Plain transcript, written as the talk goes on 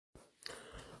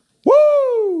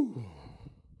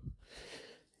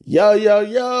Yo, yo,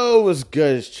 yo, what's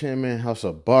good? It's Chairman House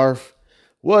of Barf.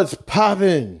 What's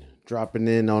poppin'? Dropping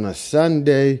in on a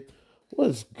Sunday.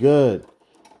 What's good?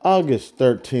 August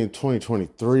 13th,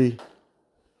 2023.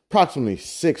 Approximately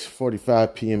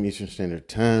 6:45 p.m. Eastern Standard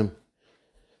Time.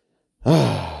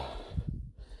 How's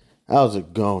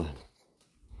it going?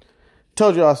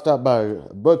 Told you I stopped by a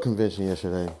book convention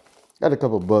yesterday. Got a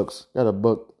couple books. Got a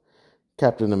book,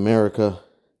 Captain America.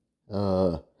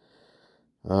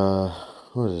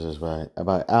 What is this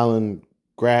by Alan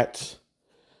Gratz,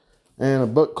 and a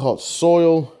book called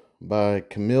Soil by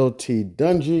Camille T.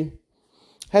 Dungy.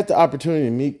 Had the opportunity to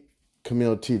meet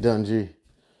Camille T. Dungy,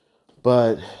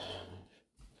 but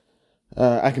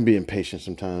I can be impatient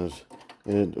sometimes.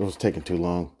 It was taking too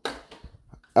long.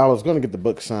 I was going to get the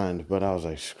book signed, but I was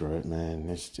like, screw it, man.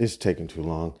 It's taking too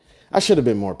long. I should have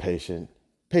been more patient.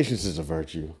 Patience is a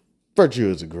virtue. Virtue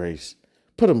is a grace.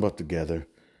 Put them both together.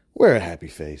 Wear a happy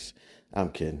face. I'm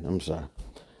kidding. I'm sorry.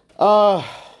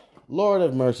 Lord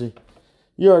have mercy.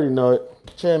 You already know it.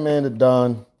 Chairman at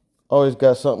Dawn. Always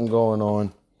got something going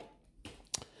on.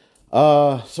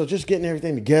 So just getting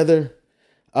everything together.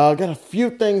 Got a few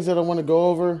things that I want to go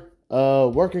over.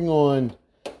 Working on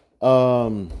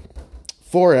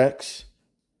Forex.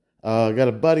 Got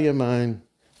a buddy of mine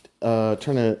trying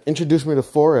to introduce me to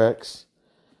Forex.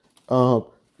 Want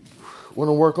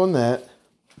to work on that.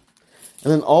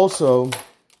 And then also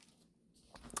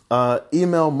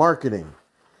email marketing.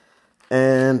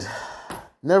 And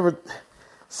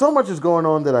so much is going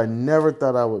on that I never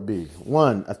thought I would be.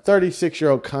 One, a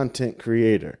 36-year-old content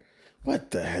creator.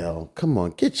 What the hell? Come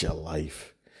on, get your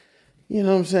life. You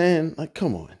know what I'm saying? Like,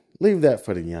 come on. Leave that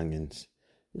for the youngins.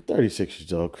 You're 36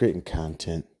 years old, creating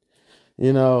content.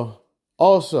 You know,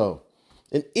 also,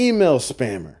 an email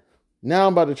spammer. Now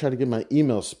I'm about to try to get my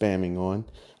email spamming on.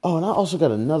 Oh, and I also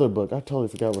got another book. I totally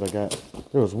forgot what I got.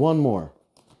 There was one more.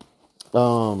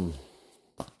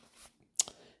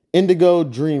 Indigo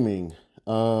Dreaming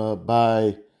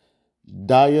by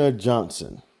Daya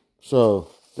Johnson. So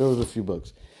there was a few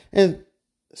books. And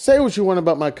say what you want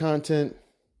about my content.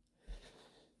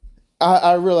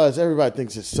 I realize everybody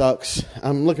thinks it sucks.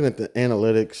 I'm looking at the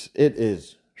analytics. It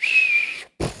is.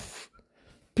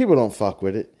 People don't fuck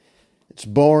with it. It's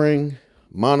boring,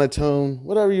 monotone,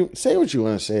 whatever you say what you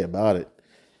want to say about it.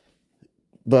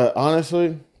 But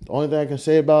honestly, the only thing I can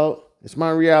say about it's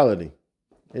my reality.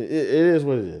 It is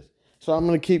what it is. So I'm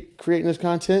going to keep creating this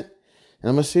content and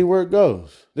I'm going to see where it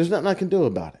goes. There's nothing I can do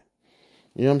about it.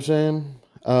 You know what I'm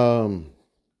saying?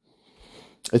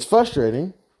 It's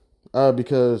frustrating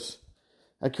because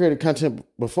I created content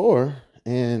before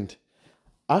and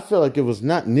I feel like it was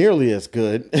not nearly as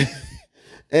good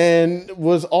and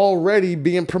was already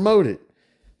being promoted.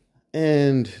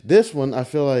 And this one, I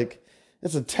feel like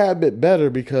it's a tad bit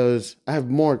better because I have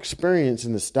more experience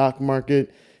in the stock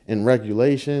market and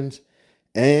regulations,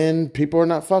 and people are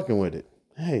not fucking with it.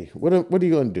 Hey, what are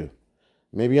you going to do?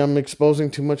 Maybe I'm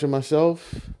exposing too much of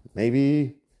myself.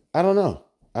 Maybe, I don't know.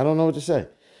 I don't know what to say.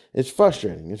 It's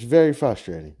frustrating. It's very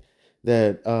frustrating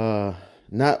that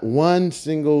not one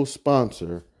single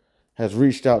sponsor has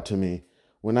reached out to me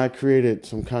when I created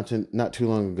some content not too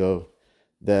long ago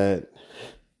that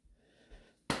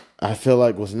I feel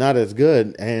like was not as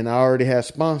good, and I already had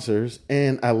sponsors,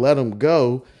 and I let them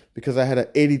go because I had an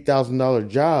 $80,000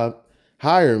 job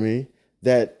hire me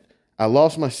that I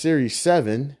lost my Series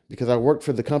 7 because I worked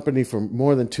for the company for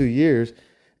more than 2 years,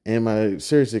 and my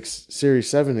Series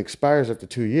 7 expires after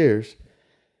 2 years,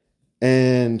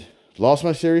 and lost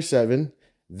my Series 7.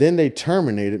 Then they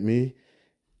terminated me,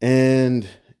 and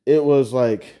it was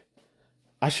like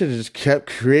I should have just kept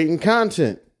creating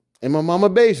content in my mama's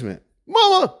basement.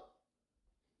 Mama!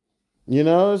 You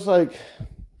know, it's like,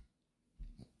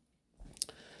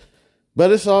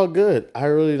 but it's all good. I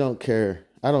really don't care.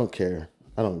 I don't care.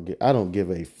 I don't give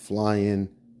a flying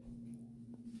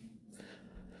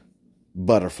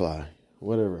butterfly,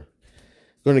 whatever.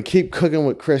 Going to keep cooking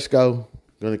with Crisco.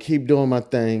 Going to keep doing my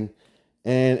thing.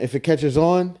 And if it catches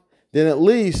on, then at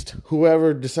least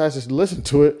whoever decides to listen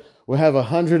to it will have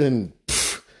 100 and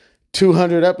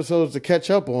 200 episodes to catch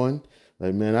up on.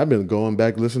 Like, man, I've been going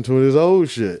back listening to this old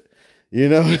shit. You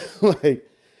know, like,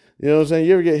 you know what I'm saying?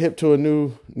 You ever get hip to a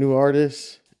new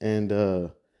artist and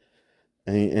you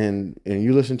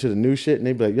listen to the new shit and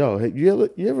they be like, yo, hey,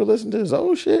 you ever listen to this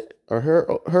old shit or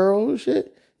her old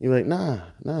shit? You're like, nah.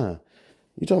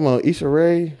 You talking about Issa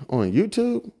Rae on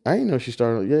YouTube? I didn't know she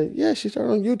started. Yeah, she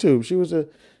started on YouTube. She was a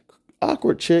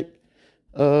awkward chick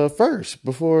first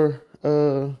before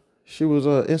she was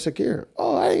insecure.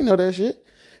 Oh, I didn't know that shit.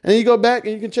 And you go back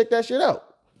and you can check that shit out.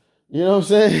 You know what I'm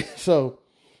saying? So,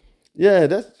 yeah,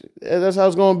 that's how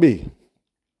it's going to be.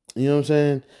 You know what I'm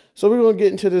saying? So we're going to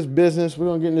get into this business. We're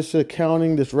going to get into this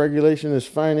accounting, this regulation, this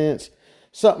finance.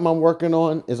 Something I'm working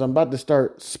on is I'm about to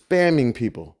start spamming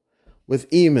people with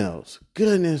emails.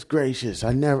 Goodness gracious.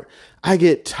 I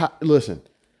get, listen,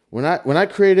 when I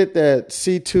created that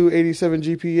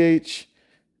C287GPH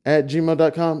at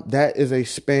gmail.com, that is a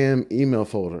spam email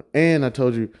folder. And I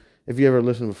told you, if you ever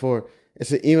listened before,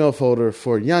 it's an email folder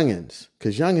for youngins.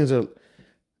 Because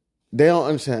they don't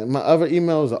understand. My other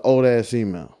email is an old ass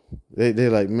email. They're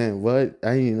like, man, what?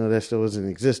 I didn't even know that still was in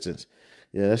existence.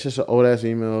 Yeah, that's just an old ass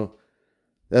email.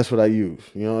 That's what I use.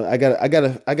 You know, I got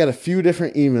a few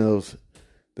different emails.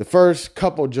 The first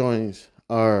couple joints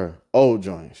are old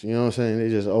joints. You know what I'm saying? They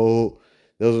just old.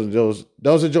 Those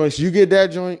are joints. You get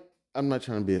that joint. I'm not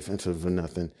trying to be offensive or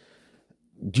nothing.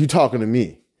 You talking to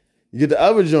me. You get the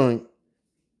other joint.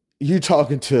 You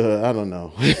talking to, I don't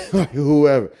know, like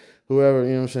whoever, you know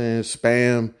what I'm saying?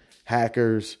 Spam,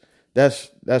 hackers. That's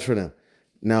for them.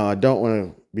 Now, I don't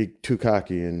want to be too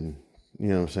cocky and, you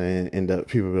know what I'm saying, end up,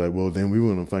 people be like, well, then we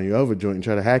want to find your other joint and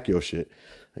try to hack your shit.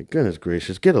 Like, goodness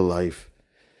gracious, get a life.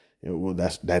 You know, well,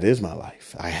 that is my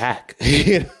life. I hack.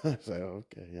 You know? It's like,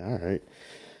 okay, all right.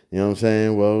 You know what I'm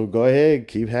saying? Well, go ahead,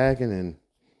 keep hacking, and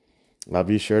I'll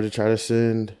be sure to try to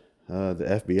send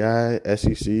the FBI,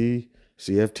 SEC,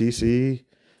 CFTC,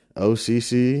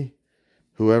 OCC,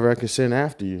 whoever I can send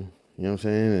after you. You know what I'm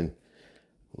saying? And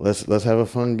let's have a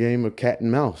fun game of cat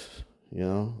and mouse. You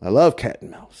know, I love cat and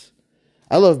mouse.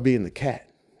 I love being the cat,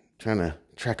 trying to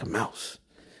track a mouse.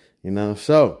 You know,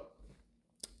 so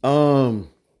I'm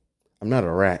not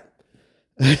a rat.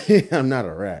 I'm not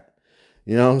a rat.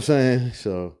 You know what I'm saying?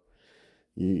 So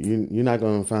you're not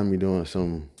gonna find me doing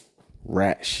some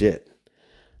rat shit.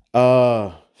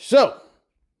 So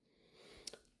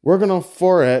working on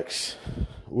Forex.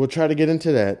 We'll try to get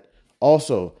into that.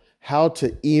 Also, how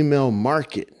to email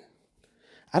market.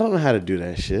 I don't know how to do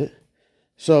that shit.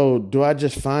 So do I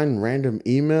just find random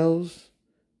emails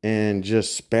and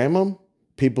just spam them?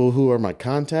 People who are my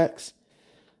contacts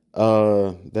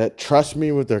that trust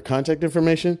me with their contact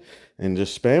information and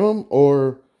just spam them?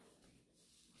 Or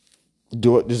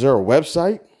is there a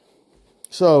website?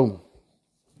 So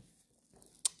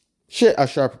shit I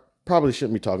probably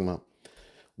shouldn't be talking about.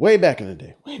 Way back in the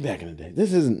day.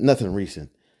 This isn't nothing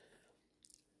recent.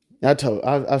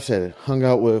 I've said it, hung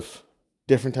out with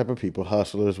different type of people,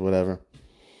 hustlers, whatever.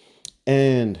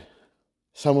 And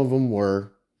some of them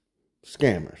were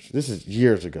scammers. This is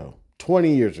years ago,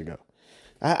 20 years ago.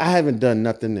 I haven't done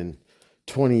nothing in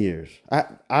 20 years. I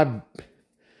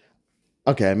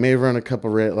may have run a couple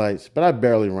red lights, but I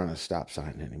barely run a stop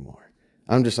sign anymore.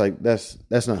 I'm just like, that's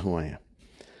not who I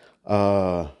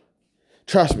am.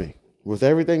 Trust me, with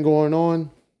everything going on,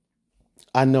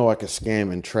 I know I could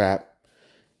scam and trap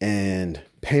and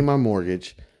pay my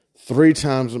mortgage 3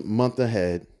 times a month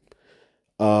ahead.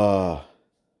 Pay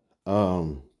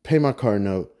my car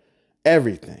note,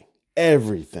 everything.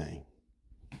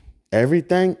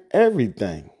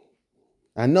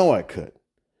 I know I could,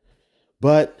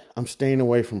 but I'm staying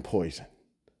away from poison.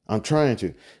 I'm trying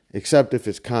to, except if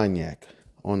it's cognac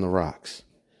on the rocks.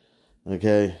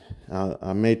 Okay.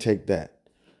 I may take that,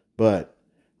 but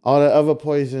all the other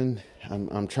poison,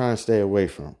 I'm trying to stay away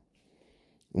from.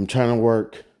 I'm trying to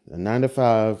work a 9 to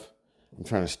 5. I'm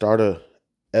trying to start a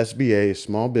SBA,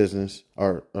 small business,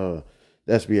 or the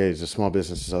SBA is a Small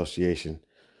Business Association.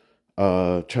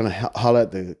 Trying to holler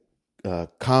at the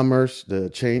commerce, the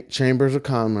chambers of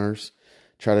commerce,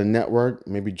 try to network,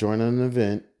 maybe join an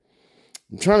event.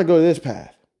 I'm trying to go this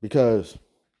path because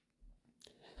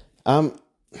I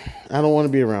don't want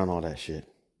to be around all that shit.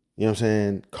 You know what I'm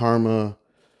saying? Karma,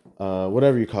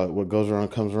 whatever you call it, what goes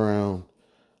around comes around.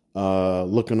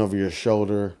 Looking over your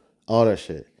shoulder, all that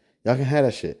shit. Y'all can have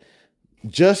that shit.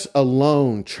 Just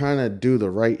alone trying to do the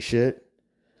right shit,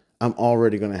 I'm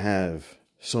already going to have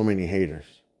so many haters.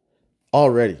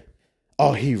 Already.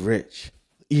 Oh, he rich.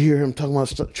 You hear him talking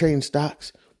about trading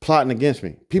stocks, plotting against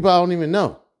me. People I don't even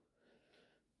know.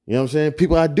 You know what I'm saying?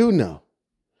 People I do know.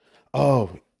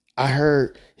 Oh, I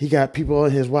heard he got people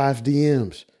on his wife's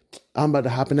DMs. I'm about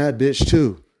to hop in that bitch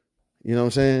too. You know what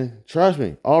I'm saying? Trust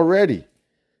me, already.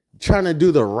 Trying to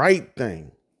do the right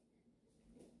thing.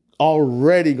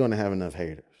 Already going to have enough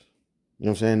haters. You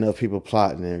know what I'm saying? Enough people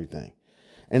plotting and everything.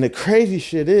 And the crazy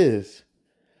shit is,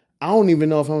 I don't even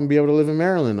know if I'm going to be able to live in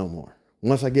Maryland no more.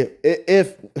 Once I get,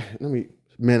 let me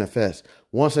manifest.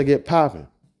 Once I get popping,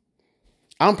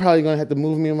 I'm probably going to have to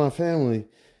move me and my family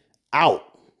out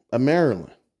of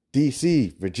Maryland,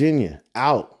 DC, Virginia,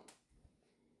 out.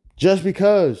 Just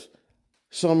because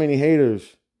so many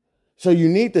haters. So you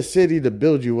need the city to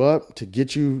build you up, to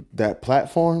get you that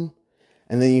platform.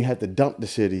 and then you have to dump the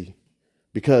city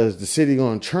because the city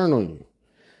gonna turn on you.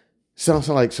 Sounds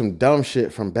like some dumb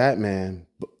shit from Batman.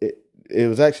 It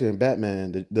was actually in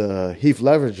Batman, the Heath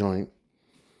Ledger joint.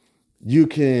 You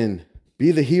can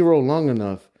be the hero long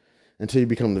enough until you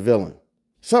become the villain.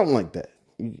 Something like that.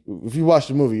 If you watch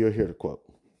the movie, you'll hear the quote.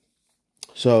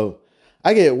 So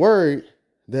I get worried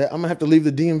that I'm going to have to leave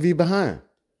the DMV behind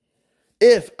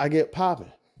if I get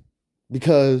popping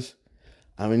because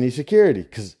I'm going to need security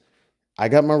because I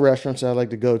got my restaurants I like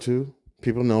to go to.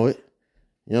 People know it.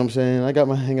 You know what I'm saying? I got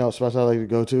my hangout spots I like to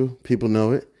go to. People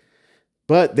know it.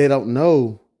 But they don't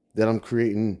know that I'm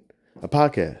creating a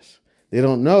podcast. They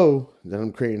don't know that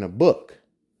I'm creating a book.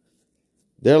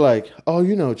 They're like, oh,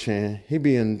 you know, Chan, he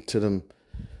be into them.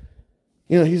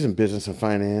 You know, he's in business and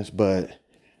finance, but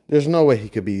there's no way he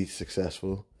could be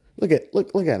successful. Look at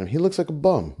him. He looks like a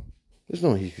bum. There's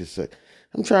no way he could say,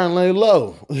 I'm trying to lay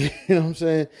low. You know what I'm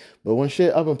saying? But when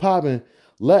shit up and popping,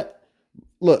 look,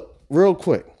 real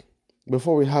quick,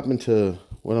 before we hop into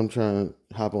what I'm trying to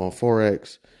hop on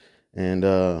Forex and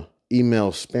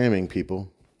email spamming people,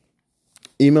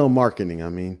 email marketing, I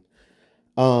mean,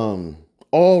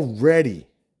 already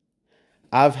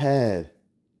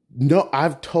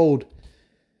I've told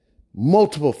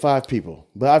multiple 5 people,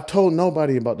 but I've told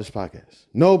nobody about this podcast.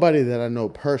 Nobody that I know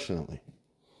personally.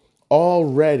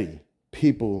 Already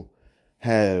people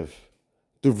have,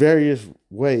 through various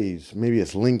ways, maybe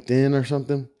it's LinkedIn or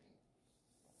something.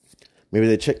 Maybe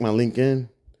they check my LinkedIn,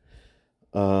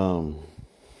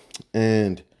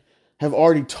 and have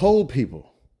already told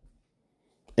people.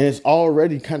 And it's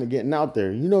already kind of getting out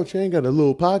there. You know, Chan got a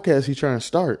little podcast he's trying to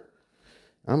start.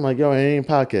 I'm like, yo, it ain't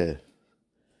podcast.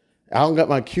 I don't got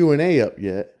my Q&A up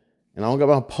yet, and I don't got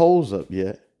my polls up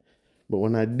yet. But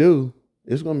when I do,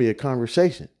 it's going to be a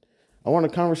conversation. I want a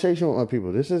conversation with my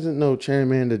people. This isn't no Chan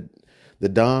Man, the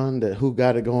Don, that who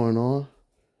got it going on.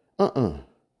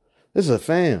 This is a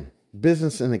fam.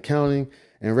 Business and accounting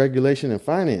and regulation and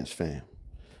finance fam.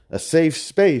 A safe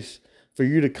space for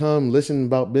you to come listen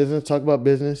about business, talk about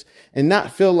business, and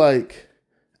not feel like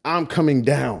I'm coming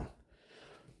down.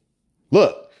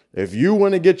 Look, if you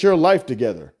want to get your life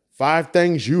together, 5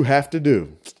 things you have to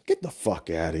do. Get the fuck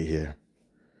out of here.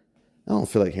 I don't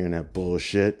feel like hearing that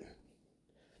bullshit.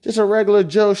 Just a regular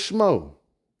Joe Schmo.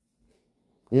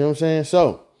 You know what I'm saying?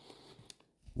 So,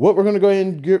 what we're going to go ahead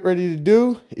and get ready to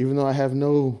do, even though I have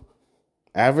no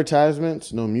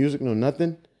advertisements, no music, no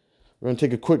nothing, we're going to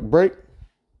take a quick break,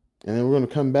 and then we're going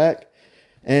to come back,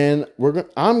 and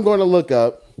I'm going to look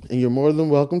up, and you're more than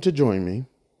welcome to join me,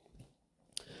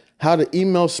 how to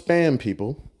email spam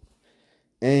people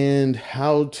and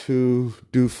how to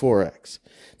do Forex.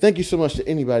 Thank you so much to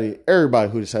everybody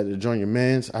who decided to join your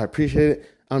mans. I appreciate it.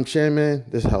 I'm Chan Man.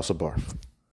 This is House of Barf.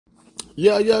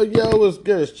 Yo, what's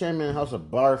good? It's Chan Man, House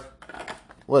of Barf.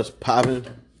 What's poppin'?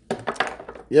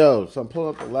 Yo, so I'm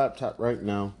pulling up the laptop right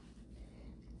now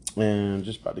and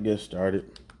just about to get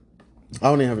started. I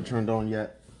don't even have it turned on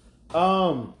yet.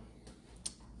 So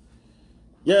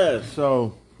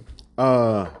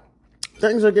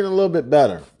things are getting a little bit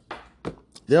better.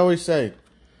 They always say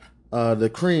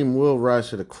the cream will rise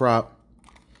to the crop.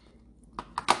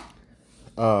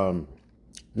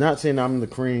 Not saying I'm the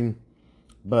cream,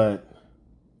 but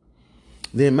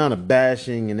the amount of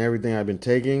bashing and everything I've been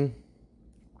taking,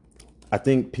 I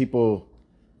think people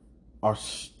are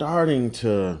starting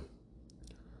a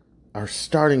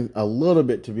little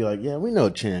bit to be like, yeah, we know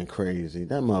Chan crazy.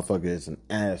 That motherfucker is an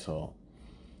asshole.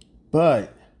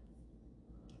 But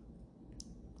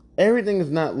everything is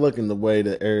not looking the way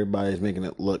that everybody's making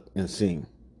it look and seem.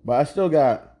 But I still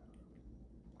got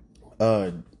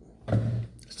a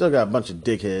bunch of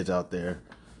dickheads out there.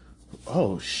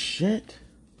 Oh shit.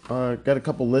 Got a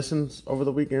couple listens over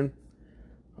the weekend.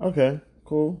 Okay,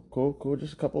 cool.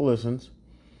 Just a couple listens.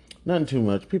 Nothing too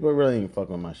much. People really ain't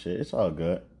fucking with my shit. It's all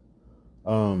good.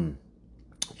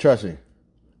 Trust me.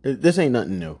 This ain't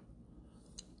nothing new.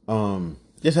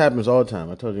 This happens all the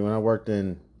time. I told you when I worked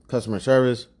in customer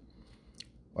service,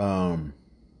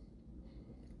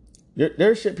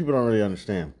 there's shit people don't really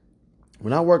understand.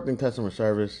 When I worked in customer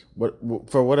service,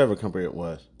 for whatever company it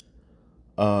was,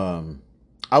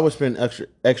 I would spend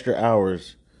extra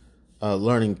hours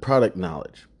learning product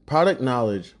knowledge. Product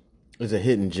knowledge is a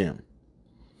hidden gem.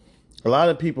 A lot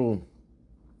of people,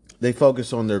 they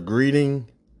focus on their greeting,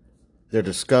 their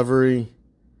discovery,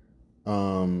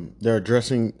 they're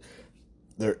addressing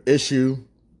their issue,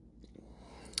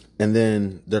 and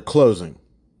then their closing.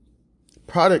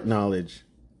 Product knowledge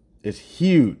is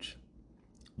huge,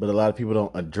 but a lot of people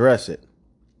don't address it.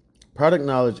 Product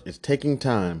knowledge is taking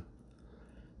time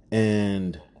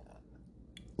and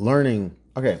learning.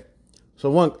 Okay,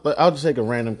 I'll just take a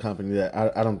random company that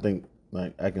I don't think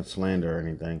like I can slander or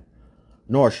anything.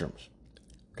 Nordstrom's.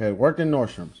 Okay, worked in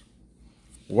Nordstrom's.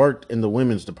 Worked in the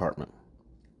women's department.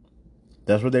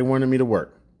 That's what they wanted me to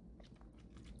work.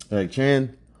 They're like,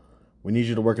 Chan, we need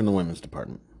you to work in the women's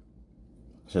department.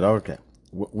 I said, okay.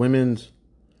 Women's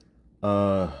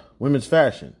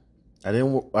fashion. I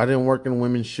didn't work in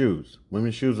women's shoes.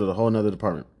 Women's shoes was a whole nother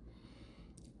department.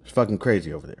 It's fucking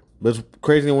crazy over there. But it's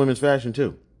crazy in women's fashion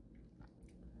too.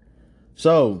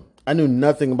 So I knew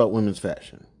nothing about women's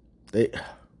fashion. I'm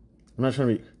not trying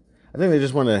to be. I think they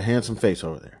just wanted a handsome face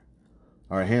over there,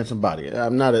 or a handsome body.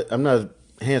 I'm not as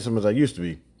handsome as I used to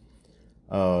be.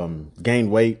 Gained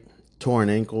weight, torn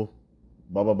ankle,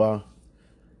 blah blah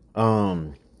blah.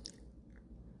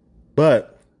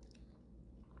 But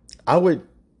I would,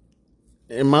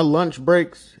 in my lunch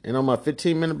breaks and on my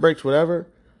 15-minute breaks, whatever,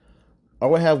 I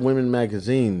would have women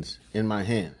magazines in my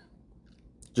hand,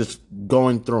 just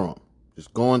going through them.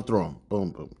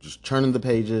 Boom, boom. Just turning the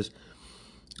pages,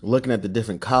 looking at the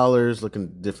different collars, looking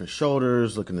at the different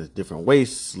shoulders, looking at the different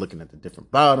waists, looking at the different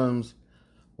bottoms,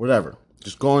 whatever.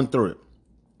 Just going through it.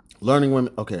 Learning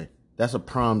women. Okay, that's a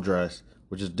prom dress,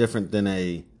 which is different than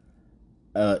a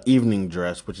evening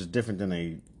dress, which is different than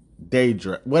a day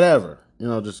dress. Whatever.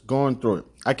 Just going through it.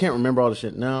 I can't remember all the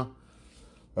shit now.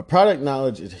 But product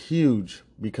knowledge is huge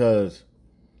because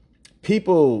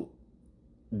people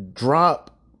drop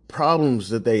problems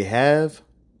that they have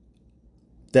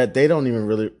that they don't even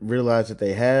really realize that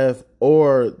they have,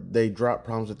 or they drop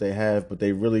problems that they have, but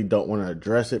they really don't want to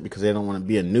address it because they don't want to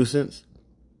be a nuisance.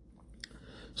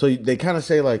 So they kind of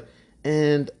say like,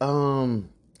 and,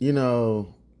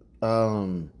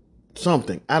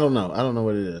 something. I don't know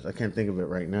what it is. I can't think of it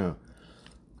right now.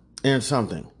 And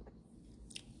something.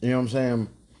 You know what I'm saying?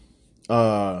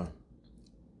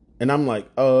 And I'm like,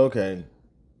 oh, okay.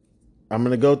 I'm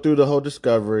going to go through the whole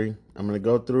discovery. I'm going to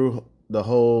go through the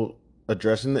whole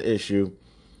addressing the issue.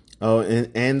 Oh,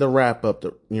 and the wrap up.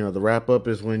 The wrap up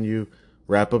is when you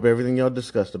wrap up everything y'all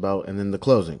discussed about, and then the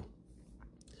closing.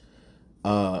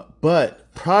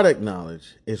 But product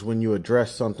knowledge is when you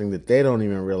address something that they don't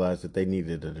even realize that they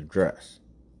needed to address,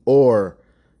 or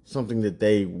something that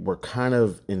they were kind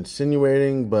of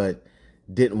insinuating, but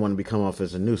didn't want to become off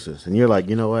as a nuisance. And you're like,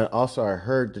 you know what? Also, I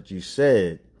heard that you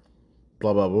said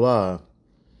blah, blah, blah.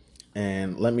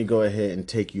 And let me go ahead and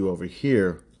take you over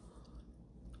here.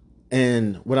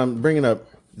 And what I'm bringing up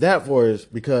that for is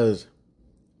because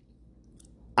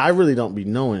I really don't be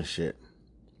knowing shit.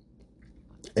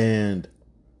 And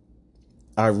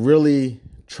I really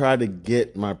try to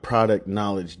get my product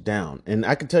knowledge down. And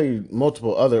I can tell you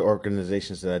multiple other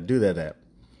organizations that I do that at.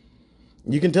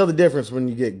 You can tell the difference when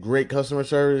you get great customer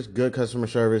service, good customer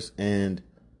service, and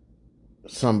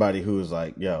somebody who is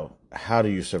like, yo, how do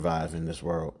you survive in this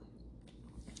world?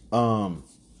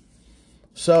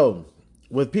 So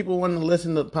with people wanting to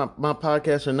listen to my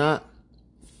podcast or not,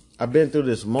 I've been through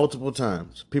this multiple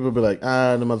times. People be like, the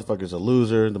motherfucker's a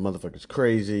loser. The motherfucker's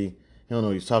crazy. He don't know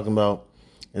what he's talking about.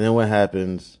 And then what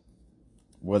happens,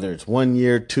 whether it's 1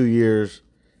 year, 2 years,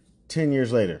 10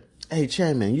 years later, hey,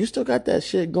 Chad, man, you still got that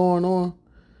shit going on?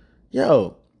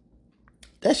 Yo,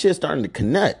 that shit's starting to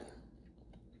connect.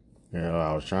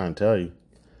 I was trying to tell you.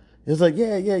 It's like,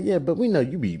 yeah, but we know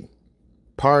you be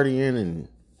partying and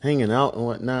hanging out and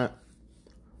whatnot.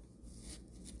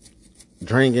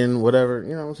 Drinking, whatever,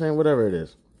 you know what I'm saying? Whatever it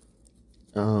is.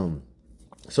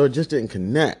 So it just didn't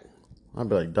connect. I'd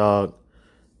be like, dog,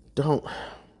 don't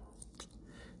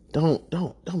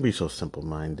be so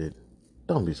simple-minded.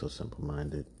 Don't be so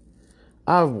simple-minded.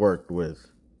 I've worked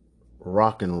with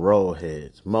rock and roll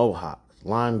heads, mohawks,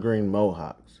 lime green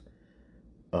mohawks,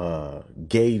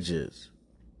 gauges,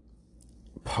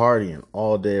 partying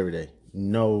all day, every day.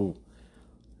 Know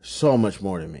so much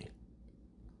more than me.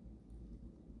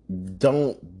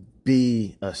 Don't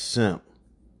be a simp.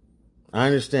 I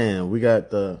understand we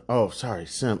got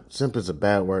simp. Simp is a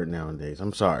bad word nowadays.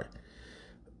 I'm sorry.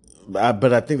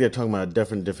 But I think they're talking about a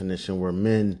different definition where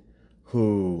men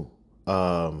who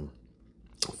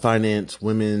finance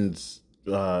women's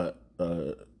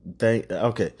thing.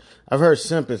 Okay, I've heard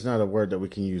simp is not a word that we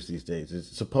can use these days. It's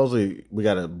supposedly we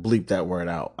got to bleep that word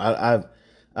out. I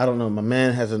don't know. My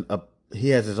man has he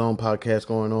has his own podcast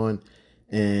going on,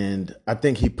 and I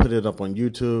think he put it up on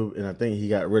YouTube, and I think he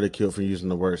got ridiculed for using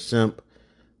the word simp.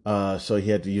 So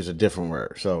he had to use a different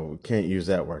word. So we can't use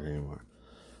that word anymore.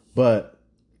 But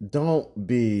don't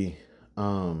be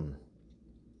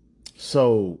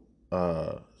so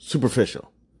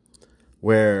superficial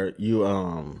where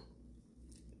you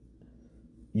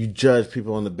judge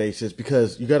people on the basis,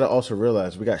 because you got to also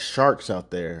realize we got sharks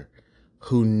out there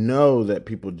who know that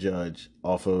people judge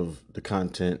off of the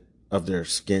content of their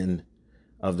skin,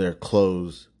 of their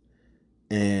clothes,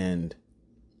 and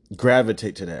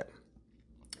gravitate to that.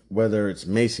 Whether it's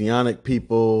Messianic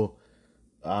people,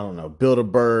 I don't know,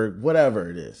 Bilderberg, whatever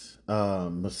it is,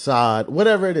 Mossad,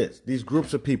 whatever it is. These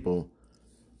groups of people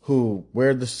who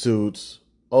wear the suits,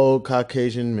 old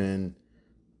Caucasian men,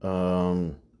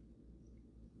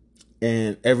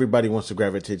 and everybody wants to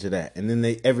gravitate to that. And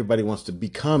then everybody wants to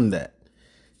become that.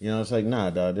 You know, it's like,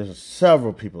 nah, dog, there's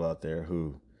several people out there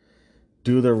who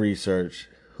do the research,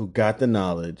 who got the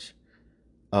knowledge,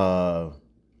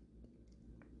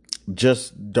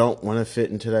 just don't want to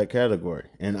fit into that category.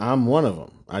 And I'm one of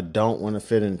them. I don't want to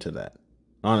fit into that,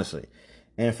 honestly.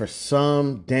 And for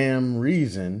some damn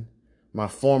reason, my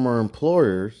former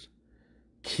employers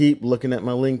keep looking at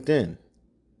my LinkedIn.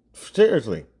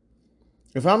 Seriously.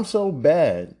 If I'm so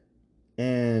bad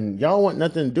and y'all want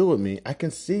nothing to do with me, I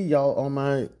can see y'all on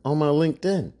my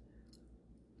LinkedIn.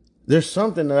 There's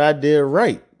something that I did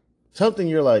right. Something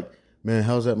you're like, man,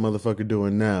 how's that motherfucker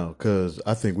doing now? Because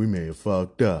I think we may have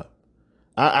fucked up.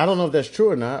 I don't know if that's true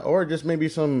or not, or just maybe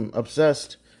some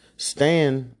obsessed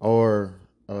stan, or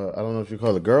I don't know if you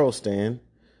call the girl stan,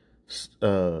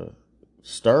 Sterl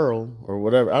or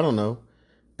whatever. I don't know.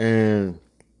 And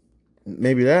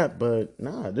maybe that, but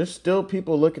nah, there's still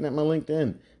people looking at my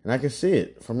LinkedIn, and I can see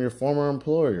it from your former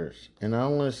employers. And I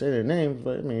don't want to say their names,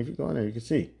 but I mean, if you go in there, you can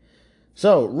see.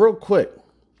 So, real quick,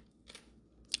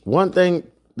 one thing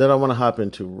that I want to hop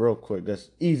into real quick that's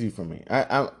easy for me.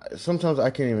 I sometimes I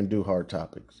can't even do hard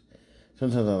topics.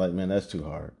 Sometimes I'm like, man, that's too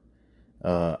hard.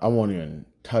 I won't even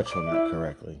touch on that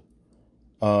correctly.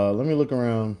 Let me look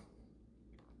around.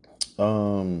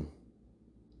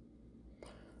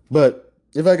 But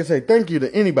if I could say thank you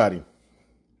to anybody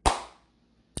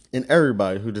and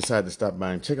everybody who decided to stop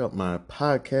by and check out my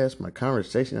podcast, my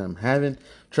conversation I'm having.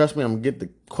 Trust me, I'm going to get the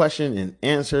question and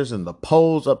answers and the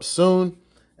polls up soon.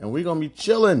 And we're going to be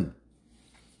chilling.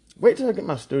 Wait till I get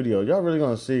my studio. Y'all really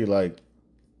going to see, like,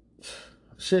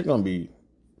 shit going to be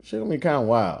kind of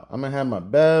wild. I'm going to have my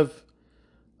Bev.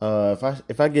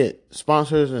 If I get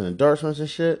sponsors and endorsements and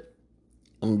shit,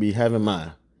 I'm going to be having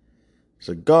my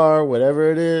cigar,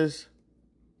 whatever it is.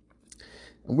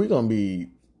 And we're going to be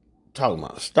talking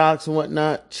about stocks and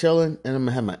whatnot, chilling. And I'm going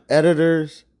to have my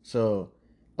editors. So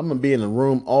I'm going to be in the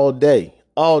room all day.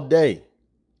 All day.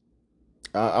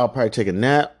 I'll probably take a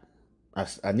nap.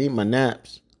 I need my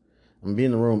naps. I'm going to be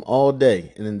in the room all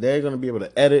day. And then they're going to be able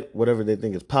to edit whatever they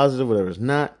think is positive, whatever is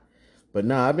not. But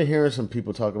nah, I've been hearing some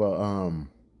people talk about,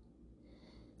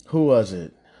 who was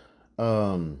it?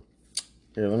 Here,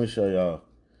 let me show y'all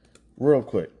real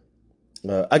quick.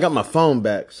 I got my phone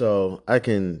back, so I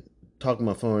can talk on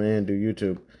my phone and do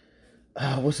YouTube.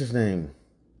 What's his name?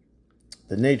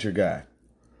 The nature guy.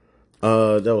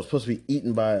 That was supposed to be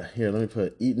eaten by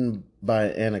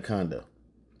an anaconda.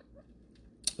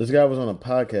 This guy was on a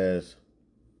podcast,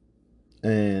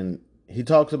 and he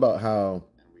talks about how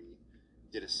we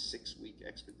did a 6-week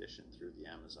expedition through the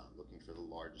Amazon looking for the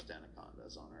largest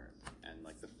anacondas on Earth. And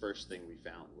like the first thing we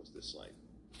found was this like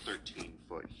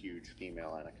 13-foot huge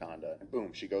female anaconda. And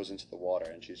boom, she goes into the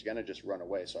water and she's gonna just run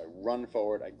away. So I run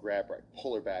forward, I grab her, I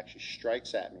pull her back, she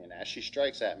strikes at me, and as she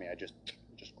strikes at me, I just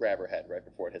grab her head right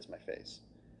before it hits my face.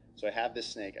 So I have this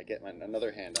snake, I get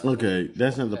another hand on it. Okay,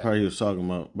 that's not the part he was talking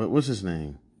about. But what's his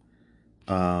name?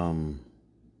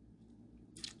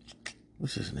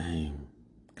 What's his name?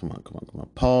 Come on.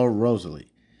 Paul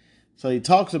Rosalie. So he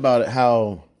talks about it,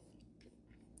 how,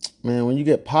 man, when you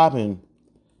get popping,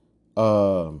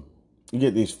 you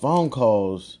get these phone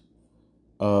calls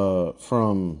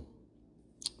from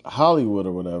Hollywood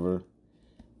or whatever,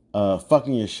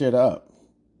 fucking your shit up.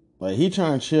 Like, he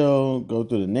trying to chill, go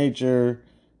through the nature,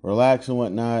 relax and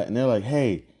whatnot, and they're like,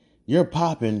 hey, you're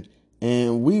popping,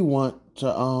 and we want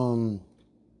to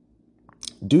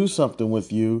do something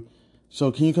with you.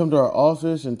 So can you come to our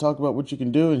office and talk about what you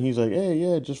can do? And he's like, hey,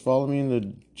 yeah, just follow me in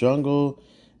the jungle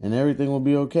and everything will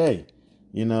be okay.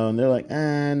 You know, and they're like,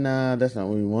 nah, that's not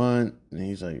what we want. And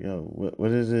he's like, yo,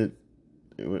 what is it?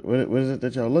 What is it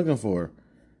that y'all looking for?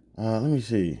 Let me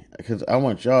see. Because I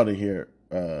want y'all to hear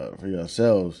for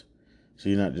yourselves. So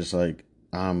you're not just like,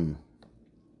 do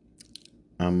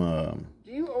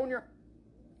you own your...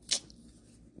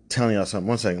 Telling y'all something.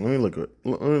 One second. Let me look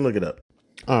it up.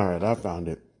 All right, I found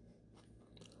it.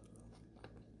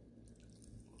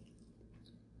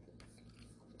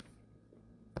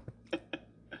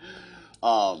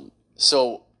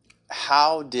 So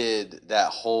how did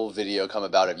that whole video come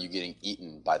about of you getting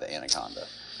eaten by the anaconda?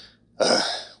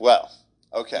 Well,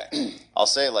 okay. I'll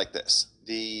say it like this.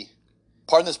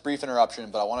 Pardon this brief interruption,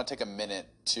 but I want to take a minute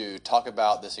to talk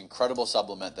about this incredible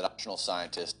supplement that optional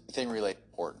scientists think really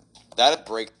important. That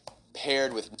break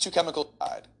paired with two chemicals,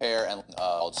 pair and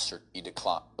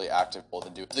decline, really active both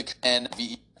and do the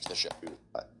NVE to the show.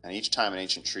 And each time an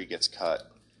ancient tree gets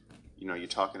cut, you're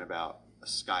talking about a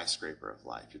skyscraper of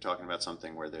life. You're talking about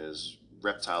something where there's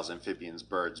reptiles, amphibians,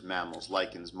 birds, mammals,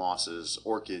 lichens, mosses,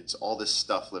 orchids, all this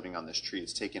stuff living on this tree.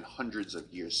 It's taken hundreds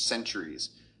of years, centuries,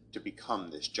 to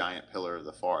become this giant pillar of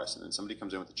the forest. And then somebody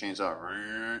comes in with a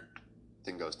chainsaw,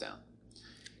 thing goes down.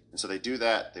 And so they do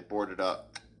that, they board it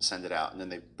up, send it out, and then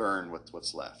they burn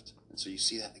what's left. And so you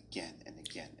see that again and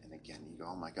again and again. You go,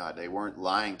 oh my God, they weren't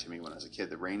lying to me when I was a kid.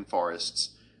 The rainforests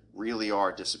really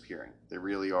are disappearing. They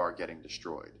really are getting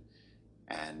destroyed.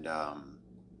 And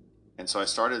so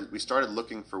we started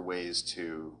looking for ways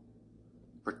to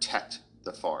protect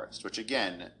the forest, which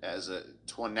again, as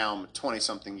now I'm a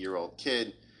 20-something-year-old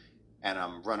kid, and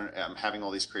I'm having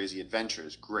all these crazy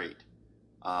adventures. Great.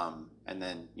 And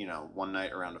then, one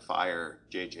night around a fire,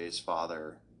 JJ's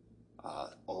father,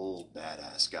 old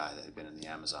badass guy that had been in the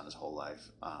Amazon his whole life,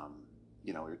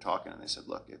 we were talking, and they said,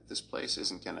 look, if this place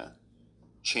isn't going to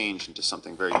change into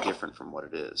something very different from what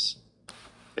it is,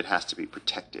 it has to be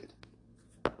protected.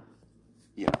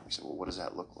 We said, well, what does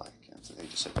that look like? And so they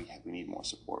just said, we need more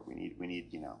support. We need,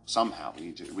 somehow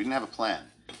we didn't have a plan.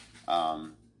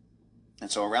 And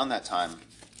so around that time,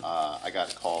 I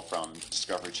got a call from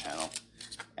Discovery Channel,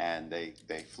 and they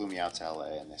flew me out to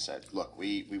LA, and they said, look,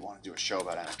 we want to do a show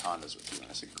about anacondas with you. And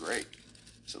I said, great.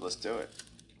 So let's do it.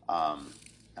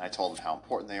 And I told them how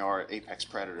important they are, apex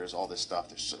predators, all this stuff.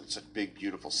 They're such big,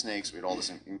 beautiful snakes. We had all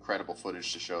this incredible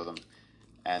footage to show them.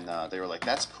 And they were like,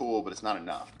 that's cool, but it's not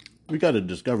enough. We got a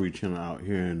Discovery Channel out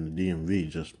here in the DMV,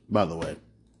 just by the way.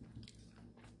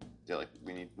 They're like,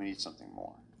 we need something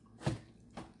more.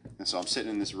 And so I'm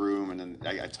sitting in this room, and then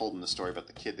I told them the story about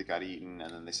the kid that got eaten,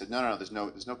 and then they said, no, there's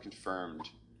no confirmed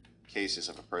cases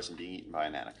of a person being eaten by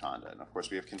an anaconda. And of course,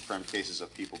 we have confirmed cases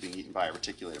of people being eaten by a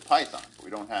reticulated python, but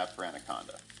we don't have for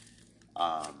anaconda.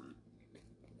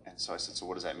 And so I said, so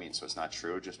what does that mean? So it's not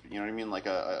true? Just, you know what I mean? Like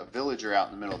a villager out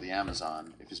in the middle of the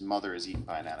Amazon, if his mother is eaten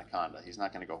by an anaconda, he's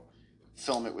not going to go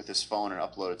film it with his phone and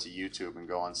upload it to YouTube and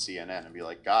go on CNN and be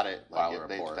like, got it. Like,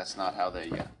 that's not how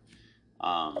they,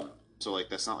 so like,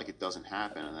 that's not like it doesn't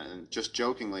happen. And just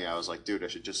jokingly, I was like, dude, I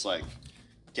should just like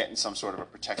get in some sort of a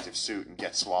protective suit and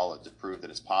get swallowed to prove that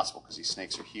it's possible, because these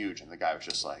snakes are huge. And the guy was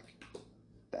just like,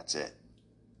 that's it.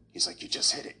 He's like, you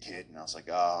just hit it, kid. And I was like,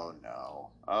 oh no.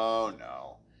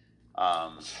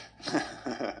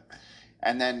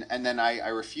 And then I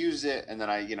refused it, and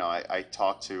then I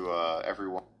talked to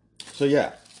everyone. So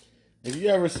yeah, if you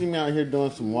ever see me out here doing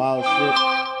some wild shit,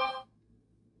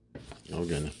 oh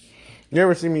goodness, you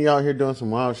ever see me out here doing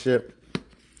some wild shit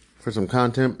for some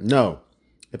content? No,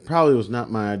 it probably was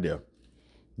not my idea.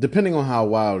 Depending on how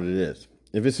wild it is.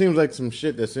 If it seems like some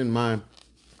shit that's in my,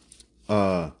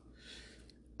 I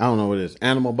don't know what it is,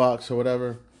 animal box or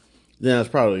whatever, then that's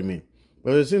probably me.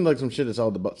 But if it seems like some shit that's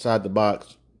outside the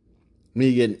box,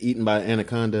 me getting eaten by an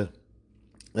anaconda,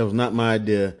 that was not my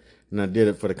idea, and I did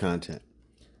it for the content.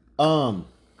 All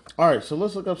right, so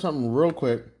let's look up something real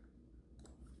quick.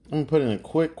 I'm gonna put in a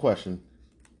quick question.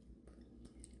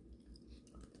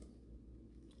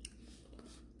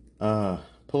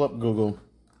 Pull up Google,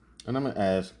 and I'm gonna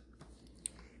ask.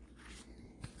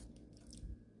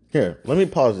 Here, let me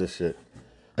pause this shit.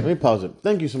 Let me pause it.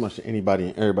 Thank you so much to anybody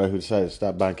and everybody who decided to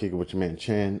stop by and kick it with your man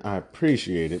Chan. I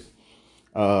appreciate it.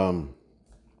 God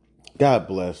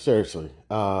bless. Seriously.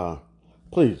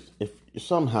 Please, if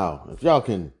y'all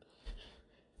can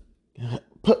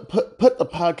put the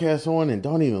podcast on and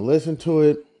don't even listen to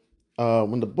it.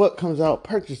 When the book comes out,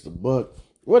 purchase the book.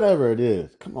 Whatever it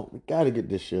is. Come on, we gotta get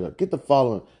this shit up. Get the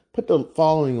following. Put the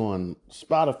following on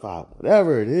Spotify.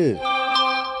 Whatever it is.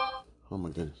 Oh my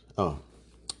goodness.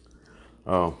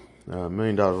 $1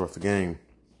 million worth of game.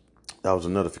 That was a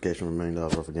notification for $1 million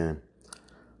worth of game.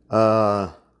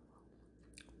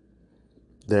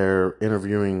 They're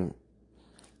interviewing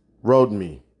Road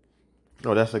Me.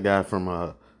 Oh, that's a guy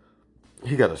from,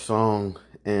 he got a song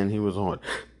and he was on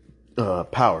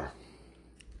Power.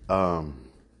 That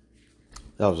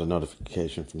was a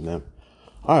notification from them.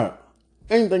 All right.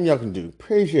 Anything y'all can do.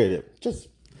 Appreciate it. Just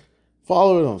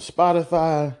follow it on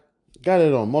Spotify. Got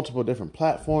it on multiple different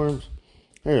platforms.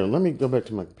 Here, let me go back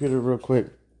to my computer real quick.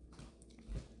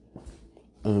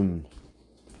 Tell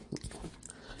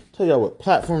y'all what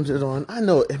platforms it's on. I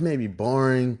know it may be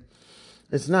boring.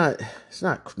 It's not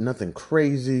nothing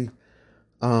crazy.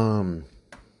 It's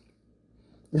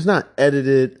not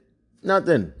edited.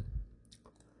 Nothing.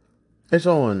 It's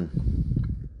on.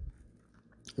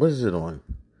 What is it on?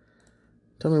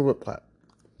 Tell me what platform.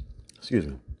 Excuse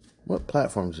me. What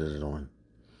platforms is it on?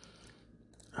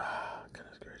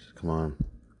 Goodness gracious. Come on.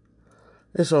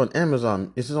 It's on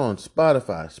Amazon. It's on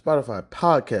Spotify, Spotify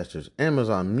Podcasters,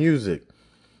 Amazon Music,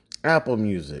 Apple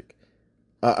Music.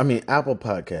 Apple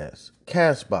Podcasts,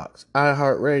 Castbox,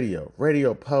 iHeartRadio,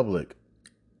 Radio Public,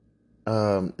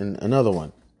 and another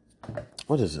one.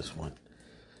 What is this one?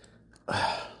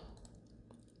 I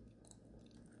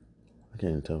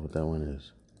can't even tell what that one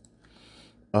is.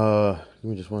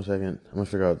 Give me just 1 second. I'm gonna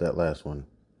figure out that last one.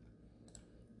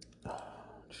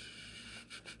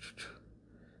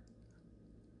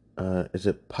 Is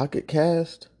it Pocket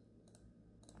Cast?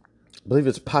 I believe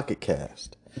it's Pocket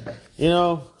Cast. You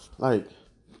know, like,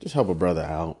 just help a brother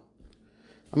out.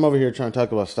 I'm over here trying to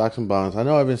talk about stocks and bonds. I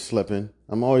know I've been slipping.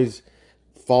 I'm always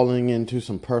falling into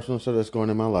some personal stuff that's going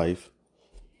on in my life.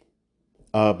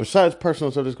 Besides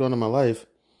personal stuff that's going on in my life,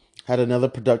 had another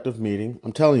productive meeting.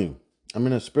 I'm telling you, I'm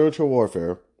in a spiritual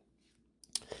warfare.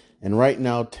 And right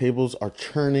now, tables are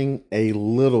churning a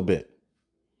little bit.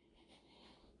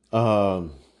 I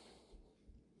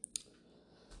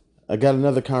got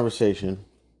another conversation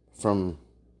from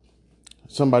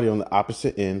somebody on the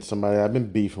opposite end, somebody I've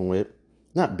been beefing with.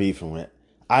 Not beefing with.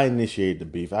 I initiated the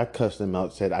beef. I cussed them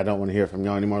out, said, I don't want to hear from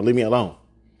y'all anymore. Leave me alone.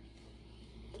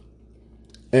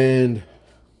 And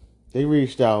they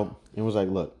reached out and was like,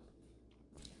 look,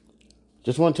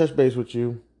 just want to touch base with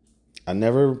you. I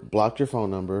never blocked your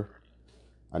phone number.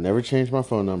 I never changed my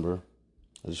phone number.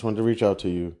 I just wanted to reach out to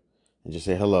you and just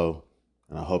say hello.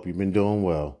 And I hope you've been doing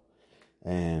well.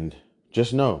 And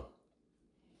just know,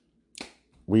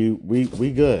 we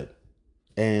good.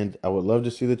 And I would love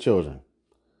to see the children.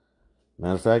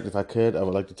 Matter of fact, if I could, I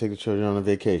would like to take the children on a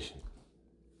vacation.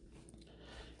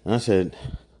 And I said,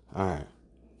 all right,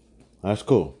 that's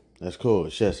cool. That's cool.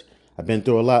 It's just, I've been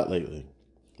through a lot lately.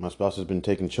 My spouse has been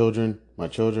taking my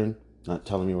children, not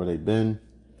telling me where they've been.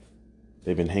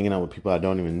 They've been hanging out with people I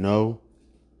don't even know.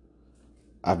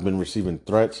 I've been receiving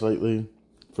threats lately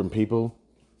from people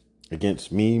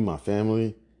against me, my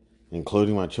family,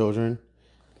 including my children.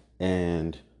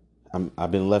 And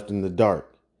I've been left in the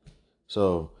dark.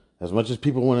 So as much as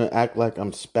people want to act like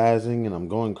I'm spazzing and I'm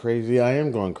going crazy, I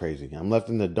am going crazy. I'm left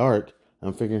in the dark.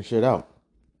 I'm figuring shit out.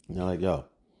 And they're like, yo,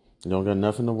 you don't got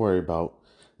nothing to worry about.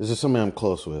 This is somebody I'm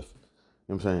close with.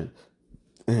 You know what I'm saying?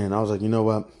 And I was like, you know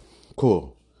what?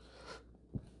 Cool.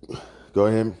 Go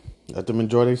ahead. Let them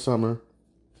enjoy their summer.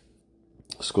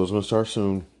 School's going to start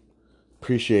soon.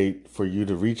 Appreciate for you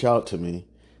to reach out to me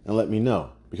and let me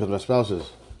know. Because my spouse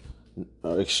is,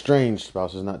 estranged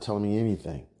spouse is not telling me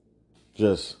anything.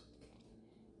 Just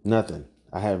nothing.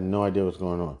 I have no idea what's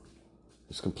going on.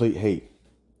 It's complete hate.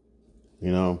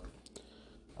 You know?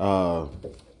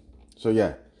 So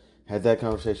yeah, had that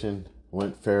conversation,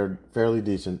 went fairly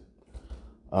decent.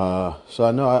 So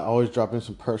I know I always drop in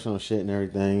some personal shit and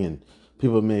everything, and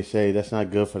people may say that's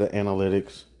not good for the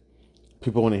analytics.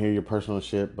 People want to hear your personal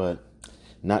shit, but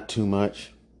not too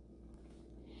much.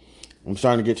 I'm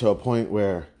starting to get to a point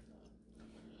where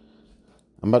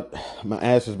my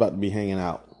ass is about to be hanging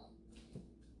out.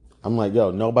 I'm like,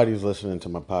 yo, nobody's listening to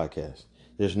my podcast.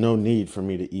 There's no need for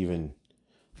me to even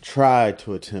try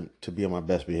to attempt to be on my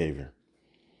best behavior.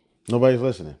 Nobody's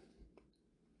listening.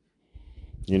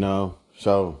 You know,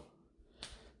 so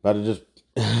about to just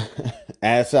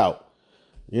ass out,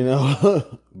 you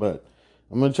know. But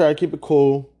I'm going to try to keep it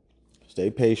cool,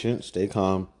 stay patient, stay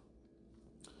calm.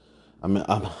 I'm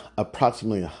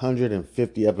approximately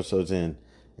 150 episodes in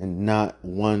and not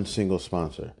one single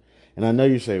sponsor. And I know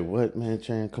you say, what, man,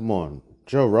 Chan? Come on.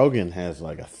 Joe Rogan has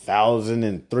like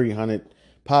 1,300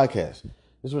 podcasts.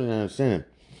 This is what I understand.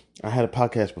 I had a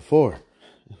podcast before.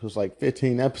 It was like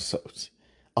 15 episodes.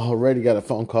 I already got a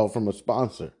phone call from a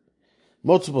sponsor.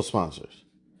 Multiple sponsors.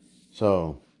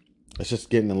 So it's just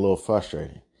getting a little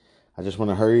frustrating. I just want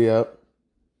to hurry up.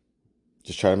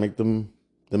 Just try to make them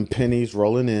pennies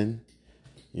rolling in.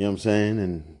 You know what I'm saying?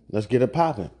 And let's get it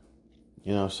popping.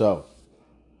 You know, so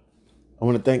I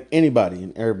want to thank anybody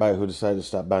and everybody who decided to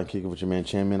stop by and kick it with your man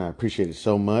Chan Man. I appreciate it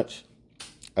so much.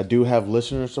 I do have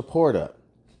listener support up.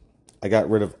 I got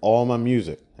rid of all my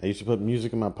music. I used to put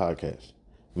music in my podcast,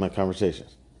 in my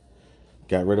conversations.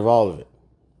 Got rid of all of it.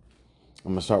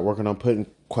 I'm going to start working on putting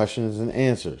questions and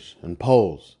answers and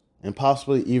polls and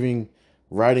possibly even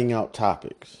writing out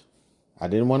topics. I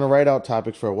didn't want to write out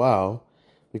topics for a while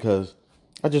because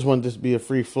I just wanted this to be a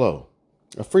free flow,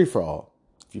 a free for all.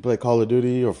 If you play Call of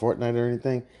Duty or Fortnite or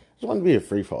anything, I just want to be a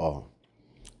free for all.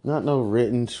 Not no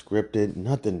written, scripted,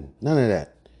 nothing, none of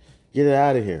that. Get it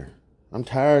out of here. I'm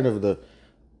tired of the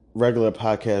regular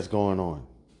podcast going on.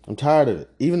 I'm tired of it.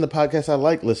 Even the podcasts I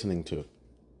like listening to.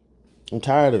 I'm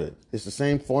tired of it. It's the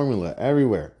same formula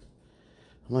everywhere.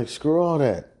 I'm like, screw all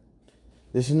that.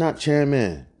 This is not Chan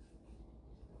Man.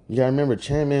 You gotta remember,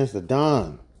 Chan Man's the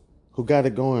Don who got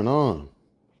it going on.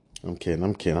 I'm kidding,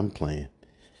 I'm playing.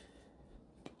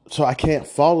 So I can't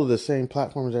follow the same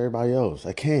platform as everybody else.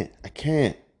 I can't.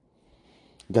 You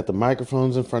got the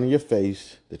microphones in front of your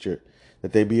face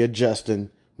that they be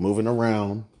adjusting, moving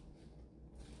around.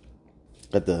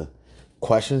 Got the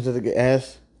questions that they get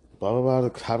asked, blah, blah, blah, the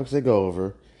topics they go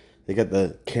over. They got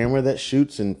the camera that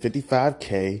shoots in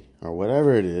 55K or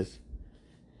whatever it is.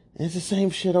 And it's the same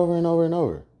shit over and over and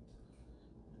over.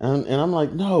 And I'm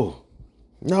like, no,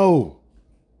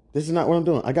 this is not what I'm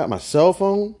doing. I got my cell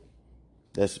phone.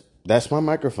 That's my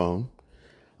microphone.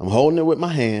 I'm holding it with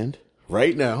my hand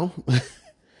right now.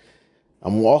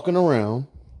 I'm walking around.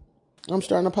 I'm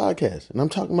starting a podcast. And I'm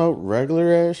talking about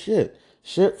regular ass shit.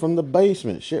 Shit from the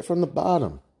basement. Shit from the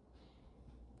bottom.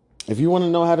 If you want to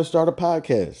know how to start a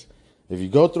podcast, if you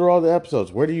go through all the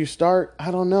episodes, where do you start?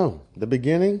 I don't know. The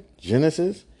beginning?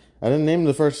 Genesis? I didn't name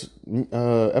the first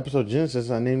episode Genesis.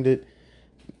 I named it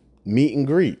Meet and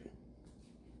Greet.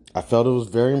 I felt it was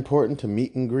very important to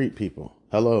meet and greet people.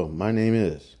 Hello, my name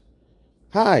is.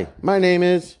 Hi, my name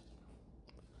is.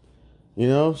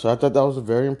 So I thought that was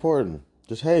very important.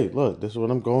 Just, hey, look, this is what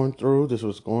I'm going through. This is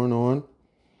what's going on.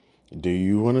 Do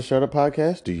you want to start a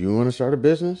podcast? Do you want to start a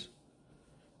business?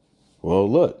 Well,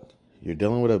 look, you're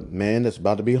dealing with a man that's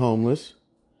about to be homeless,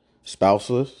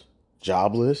 spouseless,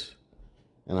 jobless,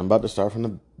 and I'm about to start from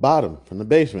the bottom, from the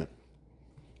basement.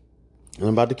 And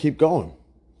I'm about to keep going.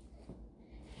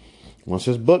 Once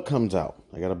this book comes out,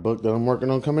 I got a book that I'm working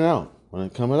on coming out. When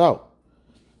it comes out,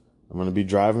 I'm going to be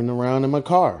driving around in my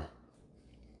car,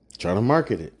 trying to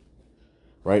market it.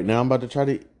 Right now, I'm about to try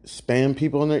to spam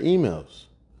people in their emails.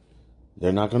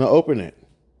 They're not going to open it,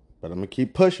 but I'm going to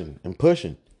keep pushing and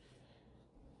pushing.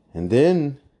 And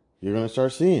then you're going to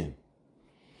start seeing,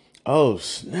 oh,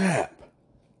 snap.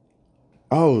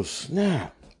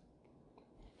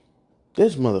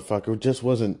 This motherfucker just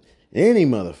wasn't any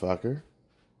motherfucker.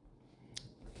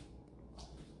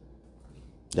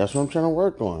 That's what I'm trying to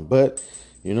work on. But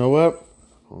you know what?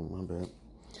 Oh, my bad.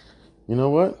 You know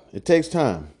what? It takes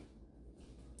time.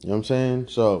 You know what I'm saying?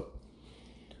 So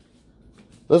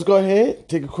let's go ahead,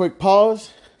 take a quick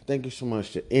pause. Thank you so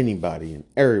much to anybody and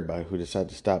everybody who decided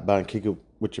to stop by and kick it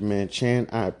with your man Chan.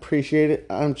 I appreciate it.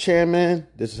 I'm Chan Man.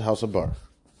 This is House of Barf.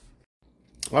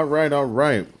 All right.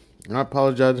 And I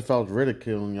apologize if I was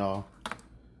ridiculing y'all.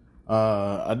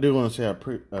 I do want to say I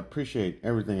appreciate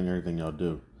everything y'all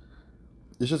do.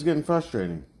 It's just getting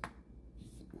frustrating.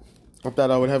 I thought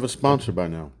I would have a sponsor by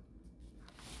now.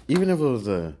 Even if it was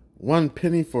 1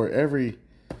 penny for every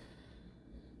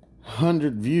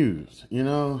 100 views,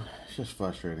 it's just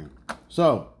frustrating.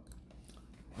 So,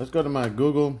 let's go to my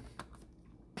Google.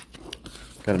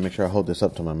 Gotta make sure I hold this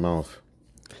up to my mouth.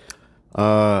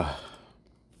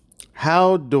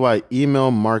 How do I email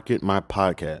market my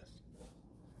podcast?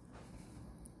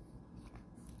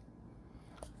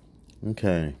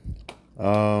 Okay.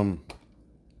 How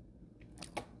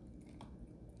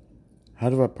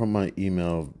do I promote my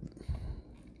email?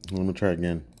 Let me try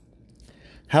again.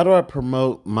 How do I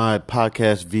promote my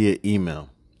podcast via email?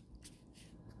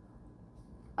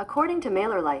 According to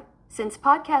MailerLite, since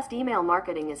podcast email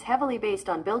marketing is heavily based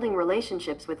on building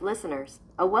relationships with listeners,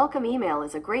 a welcome email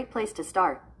is a great place to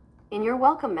start. In your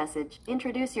welcome message,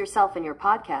 introduce yourself and your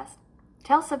podcast.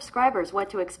 Tell subscribers what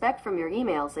to expect from your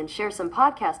emails and share some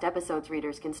podcast episodes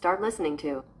readers can start listening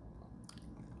to.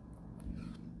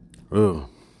 Oh,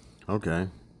 okay.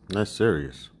 That's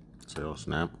serious. Sales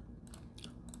snap.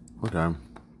 Okay.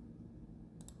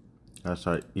 That's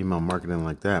like email marketing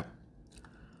like that.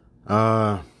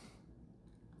 The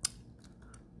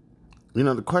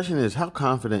question is, how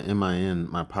confident am I in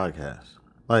my podcast?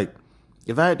 Like,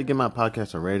 if I had to give my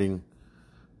podcast a rating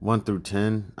 1 through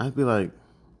 10, I'd be like,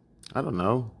 I don't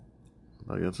know.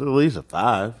 Like, it's at least a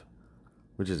 5,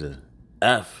 which is a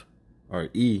F or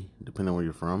E, depending on where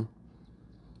you're from.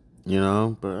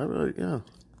 But I really, yeah.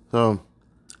 So,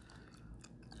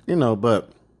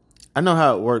 but I know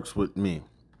how it works with me.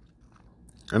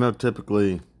 I know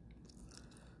typically,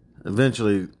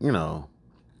 eventually, there'll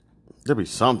be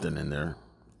something in there.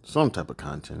 Some type of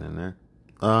content in there.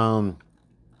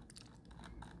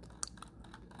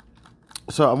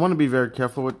 So I want to be very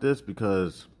careful with this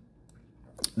because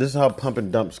this is how pump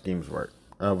and dump schemes work.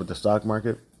 With the stock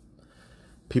market,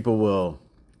 people will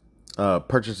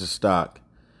purchase a stock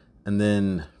and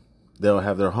then they'll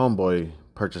have their homeboy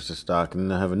purchase the stock and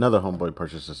they'll have another homeboy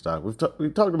purchase the stock. We've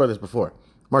talked about this before.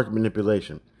 Market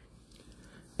manipulation.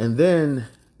 And then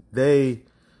they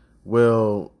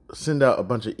will send out a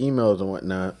bunch of emails and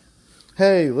whatnot.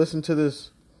 Hey, listen to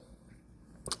this.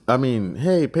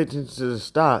 Hey, pay attention to this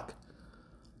stock.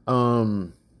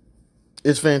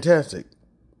 It's fantastic.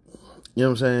 You know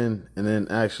what I'm saying? And then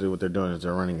actually what they're doing is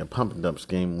they're running a pump and dump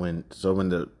scheme when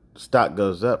the stock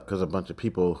goes up, because a bunch of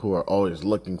people who are always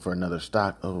looking for another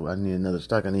stock. Oh, I need another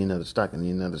stock. I need another stock. I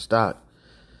need another stock.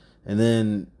 And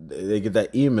then they get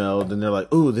that email. Then they're like,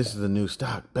 "Oh, this is a new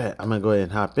stock. Bet I'm gonna go ahead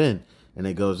and hop in." And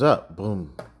it goes up.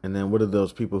 Boom. And then what do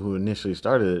those people who initially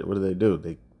started it? What do?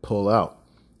 They pull out.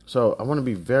 So I want to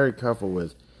be very careful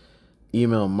with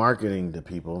email marketing to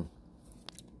people.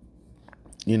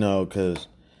 You know, because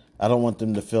I don't want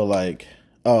them to feel like,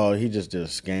 oh, he just did a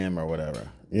scam or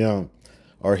whatever. You know.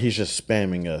 Or he's just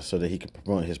spamming us so that he can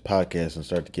promote his podcast and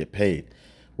start to get paid.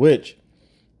 Which,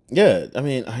 yeah,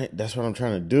 that's what I'm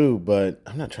trying to do, but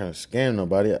I'm not trying to scam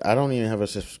nobody. I don't even have a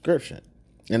subscription.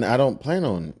 And I don't plan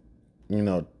on,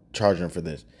 charging for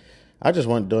this. I just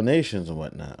want donations and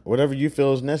whatnot. Whatever you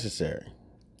feel is necessary.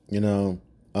 Let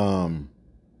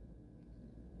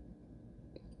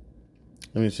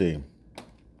me see.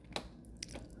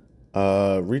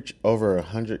 Reach over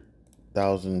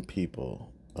 100,000 people.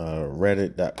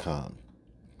 Reddit.com.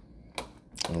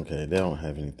 Okay, they don't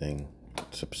have anything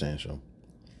substantial.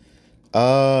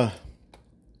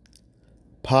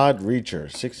 Podreacher,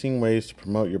 16 ways to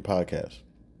promote your podcast.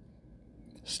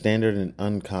 Standard and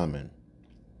uncommon.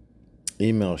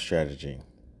 Email strategy.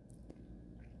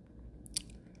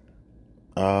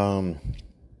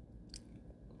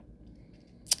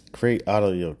 Create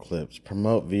audio clips.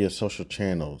 Promote via social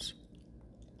channels.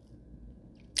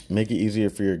 Make it easier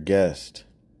for your guest.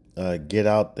 Get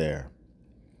out there.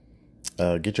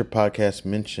 Get your podcast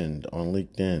mentioned on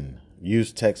LinkedIn.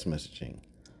 Use text messaging.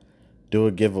 Do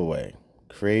a giveaway.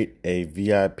 Create a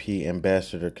VIP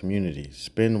ambassador community.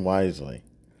 Spend wisely.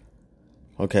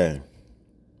 Okay.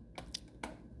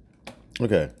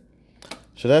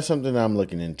 So that's something I'm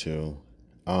looking into.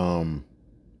 Let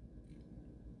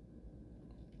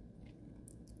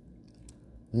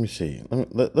me see.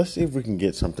 Let's see if we can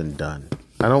get something done.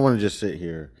 I don't want to just sit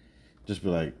here, just be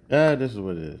like, this is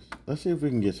what it is. Let's see if we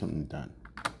can get something done.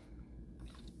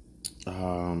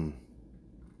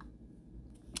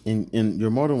 And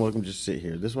you're more than welcome to just sit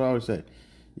here. This is what I always say.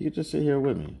 You can just sit here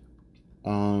with me.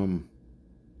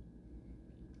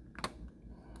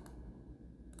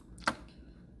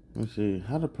 Let me see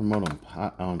how to promote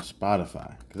on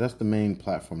Spotify, because that's the main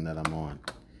platform that I'm on.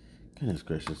 Goodness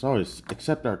gracious, always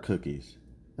accept our cookies.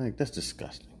 Like, that's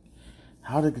disgusting.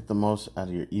 How to get the most out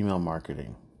of your email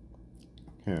marketing.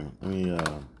 Here,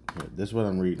 this is what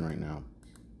I'm reading right now.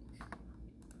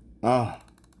 Our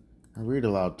read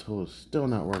aloud tool is still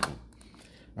not working.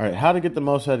 All right, how to get the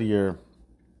most out of your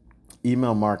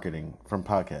email marketing from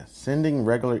podcasts. Sending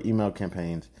regular email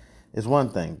campaigns is one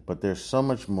thing, but there's so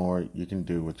much more you can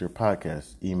do with your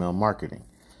podcast email marketing.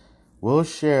 We'll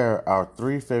share our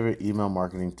 3 favorite email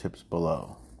marketing tips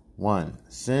below. 1.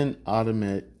 Send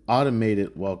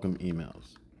automated welcome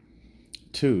emails.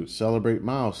 2. Celebrate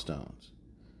milestones.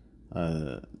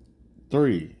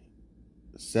 3.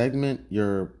 Segment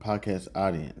your podcast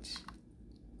audience.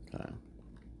 Okay.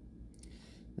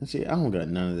 And see, I don't got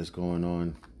none of this going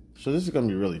on. So this is going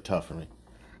to be really tough for me.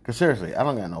 Because seriously, I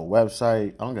don't got no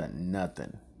website. I don't got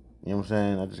nothing. You know what I'm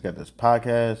saying? I just got this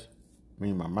podcast, me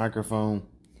and my microphone,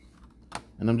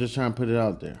 and I'm just trying to put it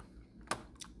out there.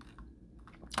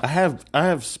 I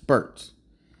have spurts.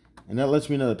 And that lets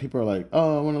me know that people are like,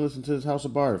 oh, I want to listen to this House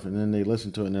of Barf. And then they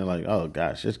listen to it and they're like, oh,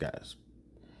 gosh, this guy's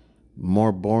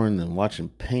more boring than watching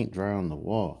paint dry on the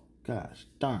wall. Gosh,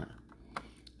 darn.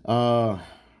 Let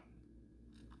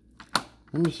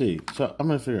me see. So I'm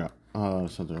going to figure out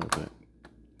something real quick.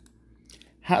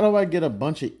 How do I get a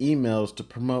bunch of emails to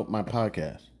promote my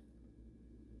podcast?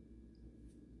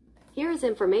 Here is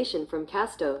information from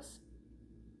Castos.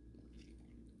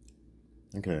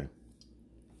 Okay.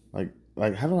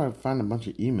 Like, how do I find a bunch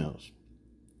of emails?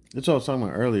 That's what I was talking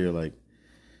about earlier. Like,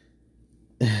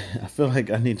 I feel like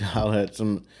I need to holler at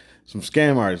some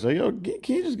scam artists. Like, yo,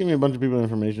 can you just give me a bunch of people's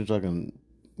information so I can,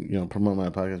 promote my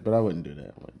podcast? But I wouldn't do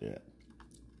that.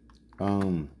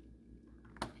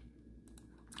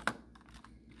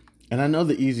 And I know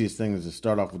the easiest thing is to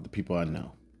start off with the people I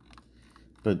know.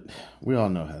 But we all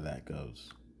know how that goes.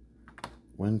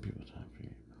 When people talk for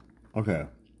you. Okay.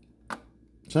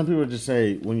 Some people just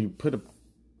say, when you put an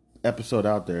episode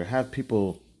out there, have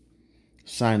people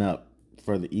sign up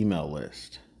for the email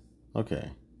list.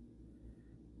 Okay.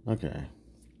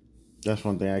 That's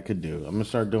one thing I could do. I'm going to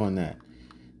start doing that.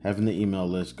 Having the email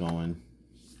list going.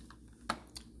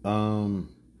 I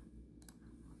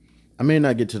may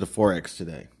not get to the Forex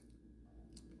today.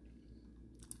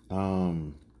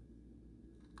 You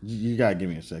gotta give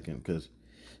me a second, because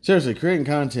seriously, creating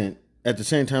content at the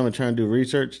same time of trying to do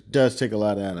research does take a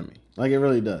lot out of me. Like, it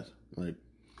really does. Like,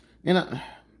 and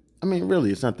I mean,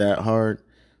 really, it's not that hard,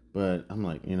 but I'm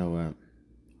like, you know what?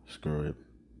 Screw it.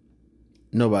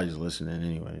 Nobody's listening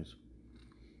anyways.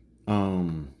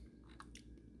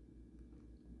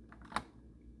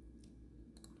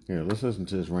 Here, let's listen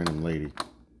to this random lady.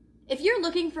 If you're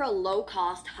looking for a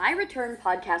low-cost, high-return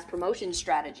podcast promotion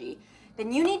strategy,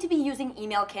 then you need to be using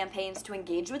email campaigns to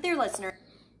engage with your listeners.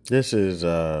 This is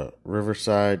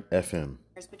Riverside FM.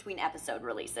 Between episode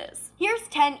releases. Here's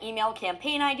 10 email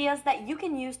campaign ideas that you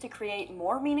can use to create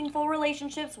more meaningful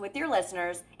relationships with your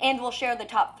listeners, and we'll share the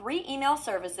top 3 email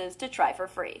services to try for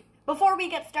free. Before we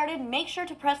get started, make sure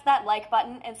to press that like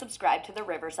button and subscribe to the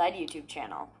Riverside YouTube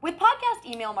channel. With podcast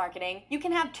email marketing, you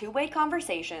can have two-way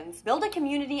conversations, build a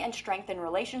community and strengthen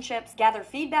relationships, gather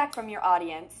feedback from your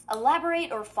audience,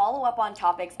 elaborate or follow up on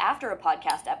topics after a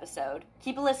podcast episode,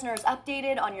 keep listeners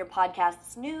updated on your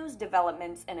podcast's news,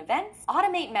 developments, and events,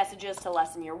 automate messages to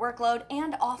lessen your workload,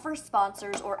 and offer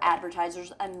sponsors or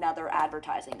advertisers another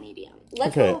advertising medium.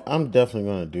 I'm definitely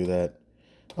going to do that.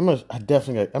 I'm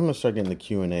gonna start getting the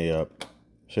Q&A up.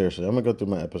 Seriously, I'm gonna go through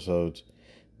my episodes.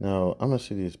 Now, I'm gonna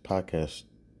see these podcast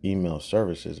email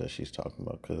services that she's talking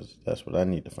about, because that's what I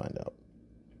need to find out.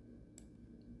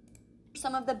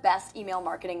 Some of the best email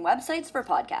marketing websites for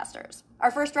podcasters.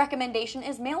 Our first recommendation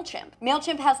is MailChimp.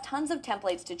 MailChimp has tons of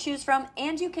templates to choose from,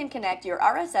 and you can connect your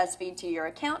RSS feed to your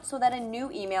account so that a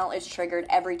new email is triggered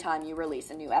every time you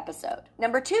release a new episode.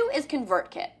 Number 2 is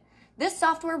ConvertKit. This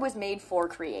software was made for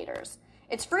creators.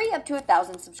 It's free up to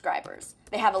 1,000 subscribers.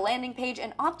 They have a landing page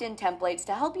and opt-in templates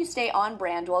to help you stay on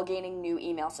brand while gaining new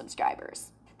email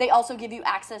subscribers. They also give you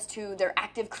access to their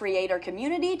active creator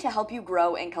community to help you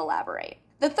grow and collaborate.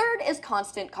 The third is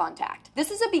Constant Contact.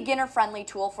 This is a beginner-friendly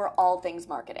tool for all things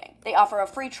marketing. They offer a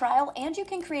free trial, and you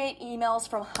can create emails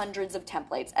from hundreds of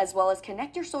templates, as well as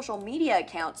connect your social media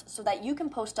accounts so that you can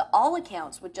post to all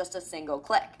accounts with just a single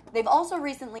click. They've also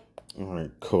recently... All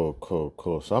right, cool.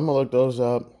 So I'm going to look those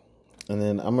up. And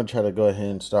then I'm going to try to go ahead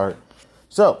and start.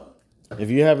 So, if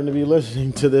you happen to be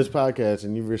listening to this podcast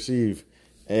and you receive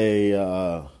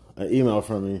an email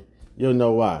from me, you'll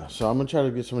know why. So, I'm going to try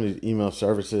to get some of these email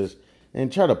services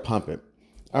and try to pump it.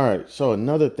 All right. So,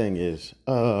 another thing is,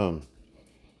 real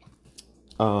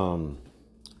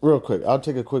quick, I'll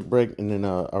take a quick break and then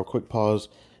a quick pause,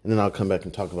 and then I'll come back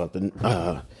and talk about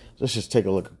let's just take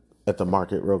a look at the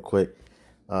market real quick.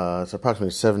 It's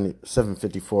approximately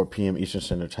 7:54 p.m. Eastern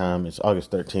Standard Time. It's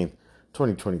August 13th,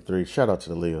 2023. Shout out to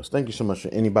the Leos. Thank you so much for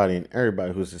anybody and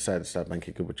everybody who's decided to stop by and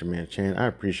kick it with your man Chan. I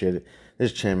appreciate it.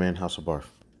 It's Chan Man House of Barf.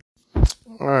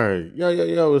 All right.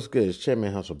 Yo, what's good? It's Chan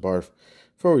Man House of Barf.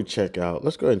 Before we check out,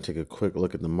 let's go ahead and take a quick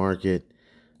look at the market.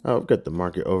 We've got the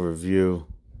market overview.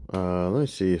 Let me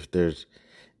see if there's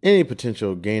any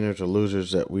potential gainers or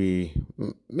losers that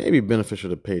may be beneficial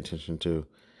to pay attention to.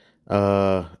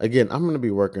 Again, I'm going to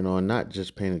be working on not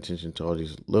just paying attention to all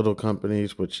these little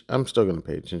companies, which I'm still going to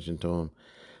pay attention to them,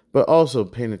 but also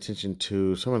paying attention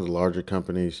to some of the larger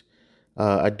companies.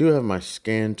 I do have my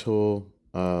scan tool.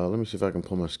 Let me see if I can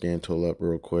pull my scan tool up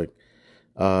real quick.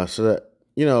 So that,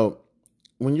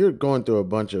 when you're going through a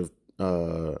bunch of,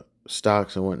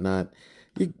 stocks and whatnot,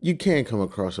 you can come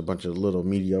across a bunch of little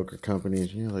mediocre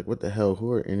companies. And you're like, what the hell?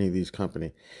 Who are any of these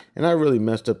companies? And I really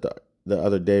messed up the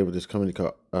other day with this company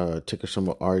called ticker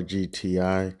symbol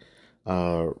RGTI,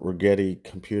 Rigetti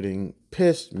Computing.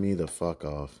 Pissed me the fuck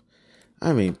off.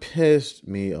 I mean, pissed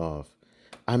me off.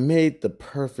 I made the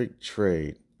perfect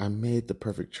trade. I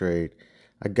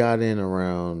got in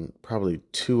around probably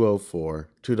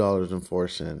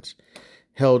 $2.04,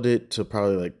 held it to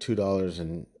probably like $2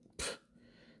 and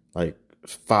like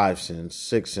 5 cents,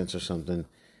 6 cents or something,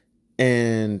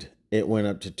 and it went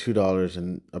up to $2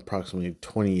 and approximately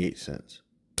 28 cents.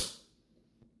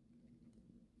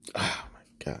 Oh my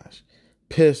gosh.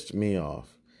 Pissed me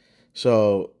off.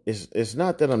 So it's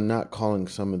not that I'm not calling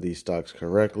some of these stocks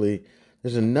correctly.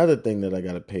 There's another thing that I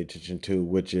got to pay attention to,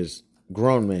 which is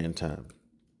grown man time.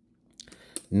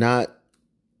 Not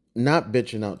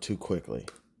bitching out too quickly.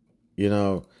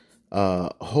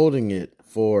 Holding it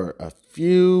for a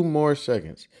few more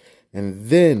seconds and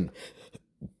then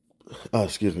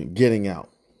getting out.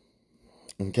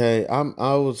 Okay, I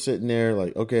was sitting there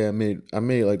like, okay, I made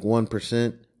like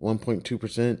 1%,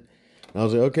 1.2%. And I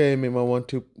was like, okay, I made my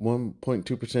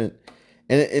 1.2%.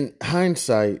 And in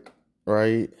hindsight,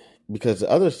 right, because the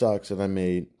other stocks that I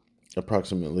made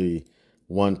approximately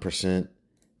 1%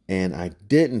 and I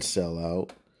didn't sell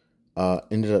out,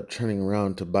 ended up turning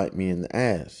around to bite me in the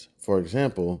ass. For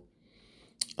example,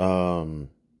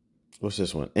 what's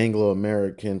this one? Anglo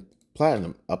American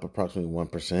Platinum up approximately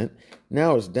 1%.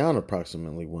 Now it's down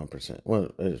approximately 1%.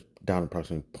 Well, it's down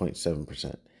approximately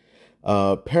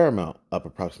 0.7%. Paramount up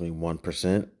approximately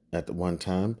 1% at the one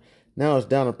time. Now it's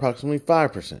down approximately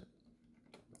 5%.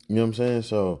 You know what I'm saying?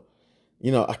 So,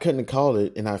 I couldn't have called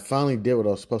it, and I finally did what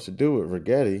I was supposed to do with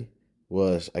Rigetti. It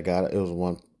was up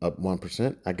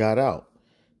 1%. I got out,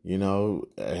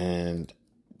 and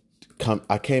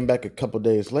I came back a couple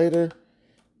days later,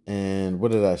 and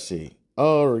what did I see?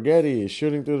 Oh, Rigetti is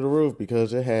shooting through the roof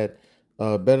because it had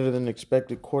better than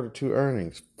expected Q2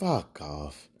 earnings. Fuck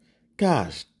off.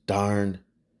 Gosh darn.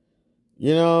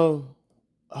 Son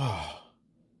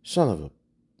of a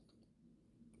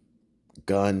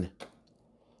gun.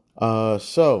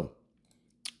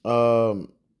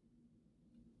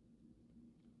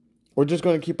 We're just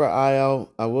going to keep our eye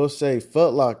out. I will say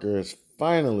Foot Locker is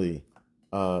finally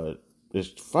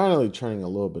turning a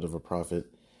little bit of a profit.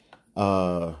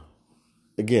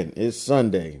 Again, it's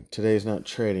Sunday. Today's not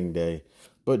trading day,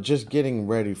 but just getting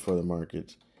ready for the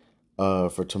markets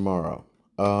for tomorrow.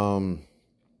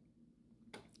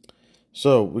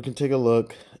 So we can take a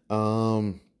look.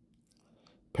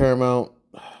 Paramount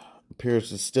appears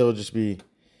to still just be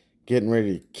getting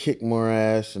ready to kick more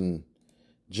ass, and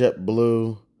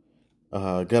JetBlue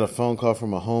got a phone call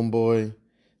from a homeboy.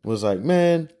 Was like,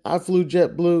 man, I flew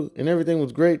JetBlue and everything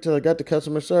was great till I got to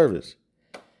customer service.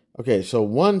 Okay, so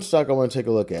one stock I want to take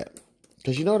a look at,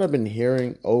 because you know what I've been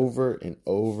hearing over and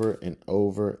over and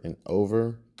over and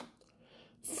over?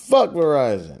 Fuck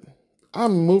Verizon.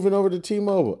 I'm moving over to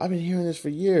T-Mobile. I've been hearing this for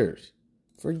years.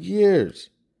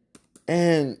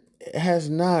 And it has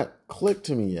not clicked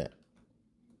to me yet.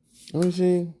 Let me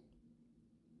see.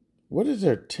 What is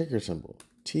their ticker symbol?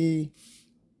 T-Mobile.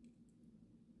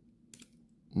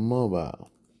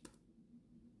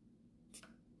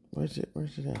 Where's it at?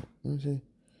 Let me see.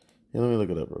 Yeah, let me look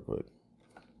it up real quick.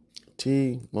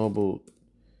 T-Mobile.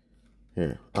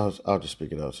 Here, I'll just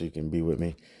speak it out so you can be with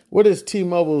me. What is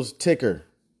T-Mobile's ticker?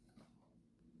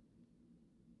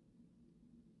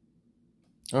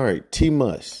 All right,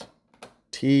 T-Mus.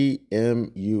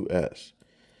 T-M-U-S.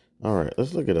 All right,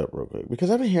 let's look it up real quick,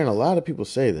 because I've been hearing a lot of people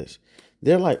say this.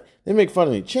 They make fun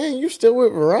of me. Chan, you still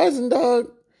with Verizon,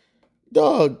 dog?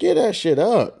 Dog, get that shit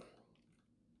up.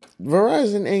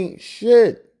 Verizon ain't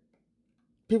shit.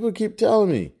 People keep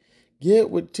telling me, get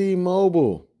with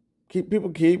T-Mobile.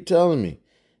 People keep telling me,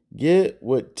 get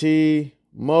with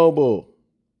T-Mobile.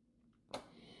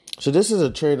 So this is a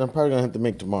trade I'm probably going to have to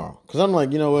make tomorrow. Because I'm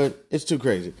like, you know what? It's too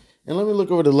crazy. And let me look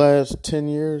over the last 10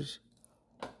 years.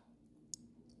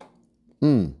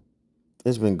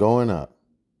 It's been going up.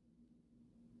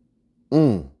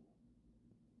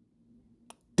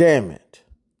 Damn it.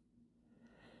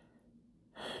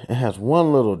 It has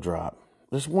one little drop.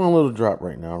 There's one little drop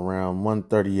right now, around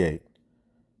 138.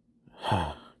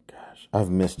 Gosh, I've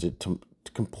missed it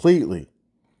completely.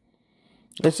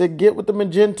 They said, get with the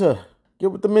magenta.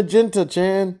 Get with the magenta,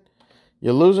 Chan.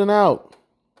 You're losing out.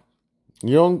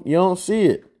 You don't see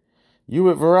it. You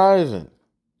with Verizon.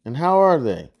 And how are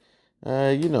they?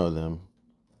 You know them.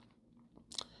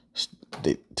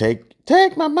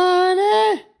 Take my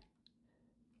money.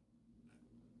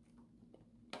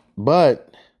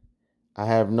 But I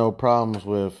have no problems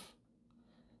with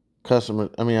I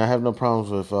have no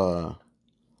problems with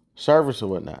service or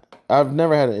whatnot. I've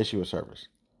never had an issue with service.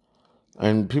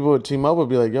 And people at T-Mobile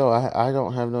be like, yo, I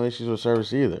don't have no issues with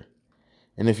service either.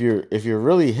 And if you're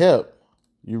really hip,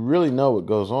 you really know what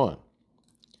goes on.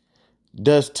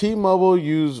 Does T-Mobile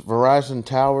use Verizon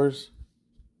towers?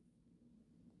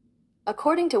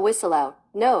 According to Whistleout,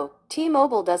 no,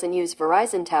 T-Mobile doesn't use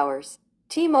Verizon towers.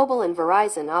 T-Mobile and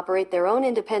Verizon operate their own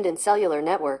independent cellular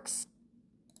networks.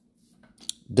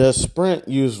 Does Sprint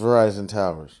use Verizon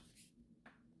towers?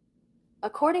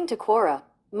 According to Quora,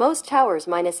 most towers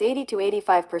minus 80 to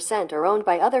 85% are owned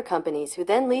by other companies who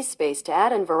then lease space to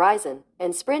add in Verizon,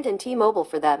 and Sprint and T-Mobile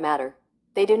for that matter.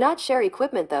 They do not share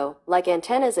equipment though, like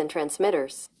antennas and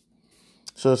transmitters.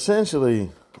 So essentially,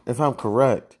 if I'm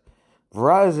correct,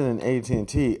 Verizon and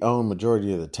AT&T own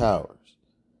majority of the towers.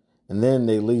 And then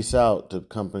they lease out to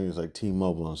companies like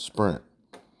T-Mobile and Sprint.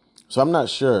 So I'm not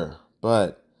sure,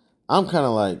 but I'm kind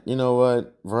of like, you know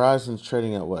what? Verizon's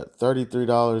trading at what?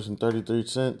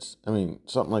 $33.33? I mean,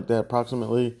 something like that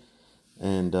approximately.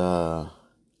 And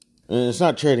it's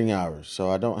not trading hours, so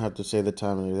I don't have to say the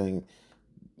time and everything.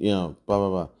 Blah,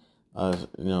 blah,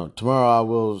 blah. Tomorrow I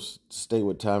will state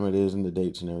what time it is and the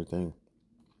dates and everything.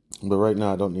 But right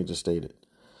now I don't need to state it.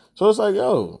 So it's like,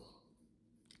 yo,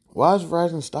 why is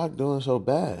Verizon stock doing so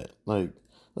bad? Like,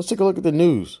 let's take a look at the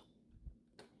news.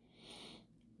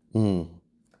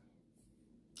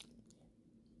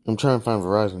 I'm trying to find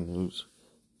Verizon news.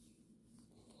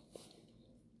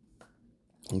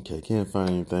 Okay, can't find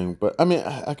anything. But, I mean,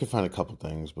 I can find a couple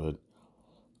things, but...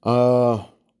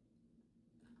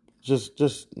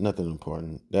 Just nothing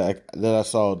important that I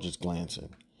saw just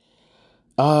glancing.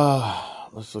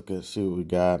 Let's see what we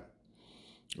got.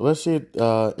 Let's see if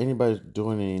anybody's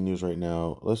doing any news right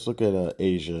now. Let's look at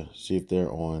Asia, see if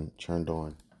they're turned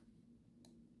on.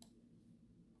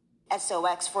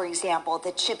 SOX, for example,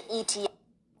 the chip ETF.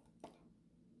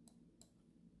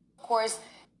 Of course,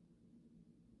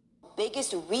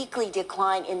 biggest weekly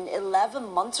decline in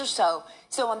 11 months or so.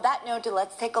 So on that note,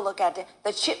 let's take a look at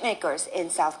the chip makers in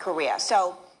South Korea.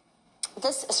 So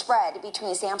this spread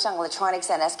between Samsung Electronics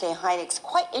and SK Hynix,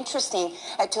 quite interesting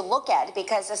to look at,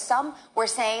 because some were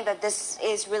saying that this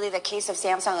is really the case of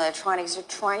Samsung Electronics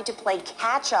trying to play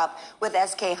catch up with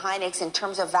SK Hynix in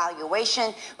terms of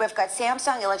valuation. We've got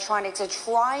Samsung Electronics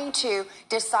trying to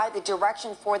decide the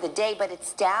direction for the day, but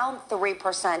it's down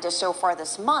 3% so far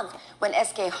this month, when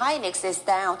SK Hynix is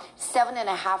down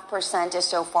 7.5%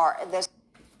 so far this.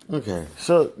 Okay,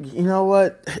 so you know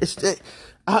what?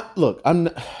 Look,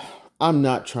 I'm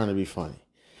not trying to be funny.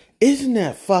 Isn't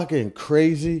that fucking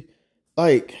crazy?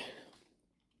 Like,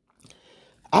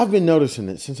 I've been noticing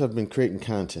it since I've been creating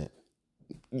content.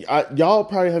 Y'all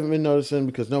probably haven't been noticing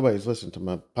because nobody's listened to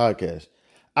my podcast.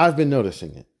 I've been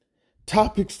noticing it.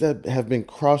 Topics that have been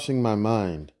crossing my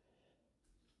mind.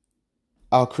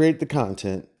 I'll create the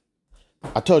content.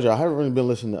 I told you I haven't really been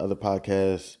listening to other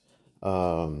podcasts.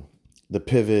 The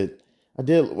Pivot. I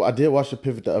did watch The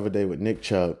Pivot the other day with Nick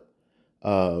Chubb.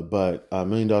 But $1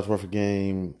 Million Worth of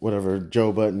Game, whatever,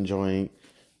 Joe Budden joint,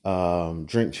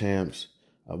 Drink Champs,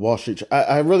 Wall Street.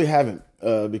 I really haven't,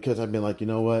 because I've been like, you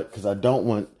know what? Because I don't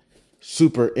want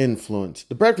super influence.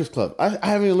 The Breakfast Club. I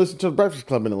haven't even listened to The Breakfast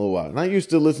Club in a little while. And I used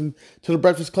to listen to The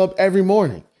Breakfast Club every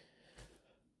morning.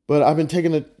 But I've been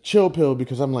taking a chill pill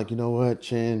because I'm like, you know what,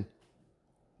 Chan?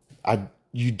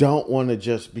 You don't want to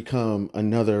just become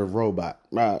another robot.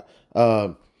 Let's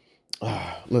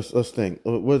think.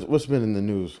 What's been in the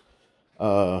news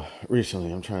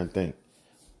recently? I'm trying to think.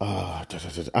 I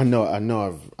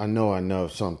know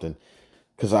something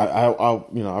because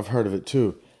I've heard of it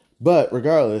too. But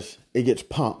regardless, it gets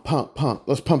pump.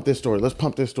 Let's pump this story. Let's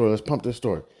pump this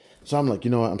story. So I'm like,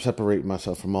 you know what? I'm separating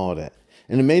myself from all that.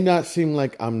 And it may not seem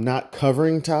like I'm not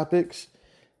covering topics.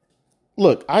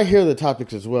 Look, I hear the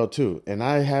topics as well too, and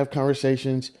I have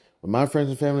conversations with my friends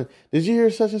and family. Did you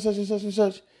hear such and such and such and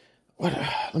such? What?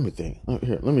 Let me think.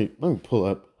 Here, let me pull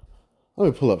up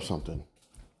something,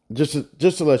 just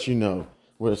to let you know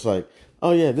where it's like,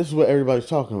 oh yeah, this is what everybody's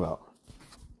talking about.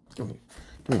 Give me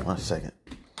 1 second.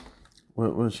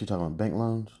 What is she talking about? Bank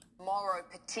loans? Tomorrow,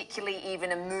 particularly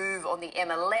even a move on the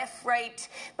MLF rate,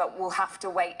 but we'll have to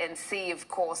wait and see, of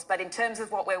course. But in terms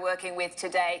of what we're working with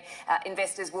today,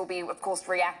 investors will be, of course,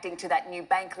 reacting to that new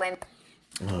bank lend.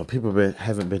 People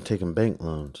haven't been taking bank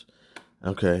loans.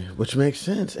 Okay, which makes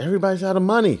sense. Everybody's out of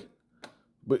money.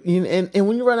 But and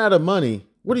when you run out of money,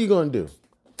 what are you going to do?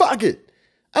 Fuck it.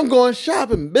 I'm going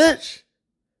shopping, bitch.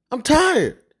 I'm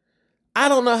tired. I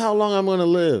don't know how long I'm going to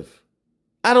live.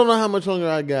 I don't know how much longer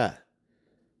I got.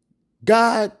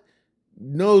 God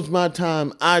knows my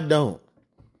time. I don't.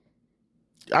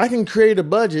 I can create a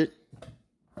budget.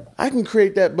 I can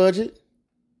create that budget.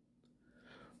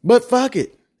 But fuck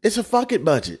it. It's a fuck it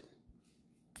budget.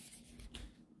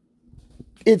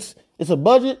 It's a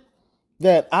budget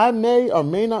that I may or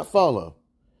may not follow.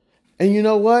 And you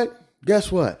know what?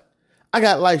 Guess what? I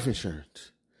got life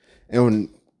insurance. And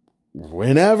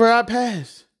whenever I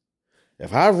pass,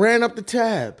 if I ran up the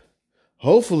tab,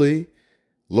 hopefully,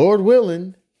 Lord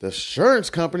willing, the insurance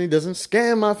company doesn't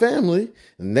scam my family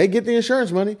and they get the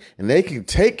insurance money and they can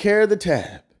take care of the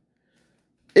tab.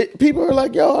 People are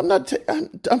like, yo,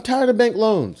 I'm tired of bank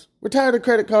loans. We're tired of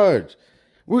credit cards.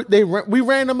 We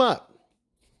ran them up.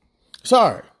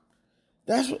 Sorry.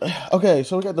 Okay.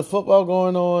 So we got the football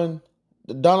going on.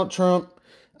 Donald Trump,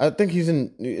 I think he's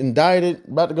indicted,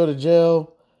 about to go to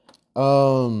jail.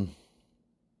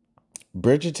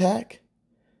 Bridge attack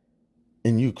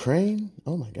in Ukraine.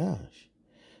 Oh my gosh.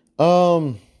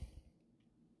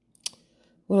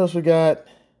 What else we got?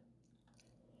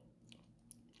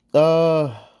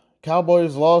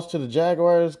 Cowboys lost to the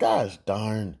Jaguars. Gosh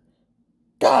darn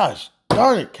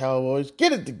it, Cowboys.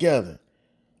 Get it together.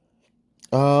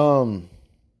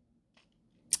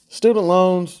 Student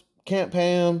loans, can't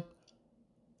pay them.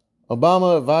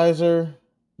 Obama advisor,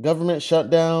 government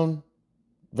shutdown,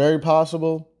 very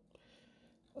possible.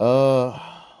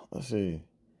 Let's see.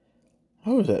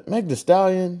 Who was that? Meg Thee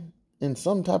Stallion in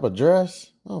some type of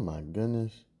dress. Oh my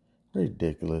goodness.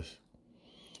 Ridiculous.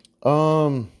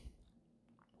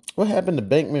 What happened to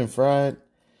Bankman Fried?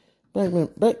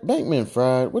 Bankman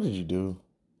Fried, what did you do?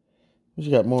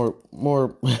 You got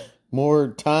more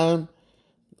time?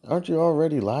 Aren't you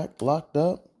already locked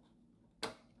up?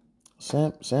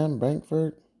 Sam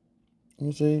Bankford? Let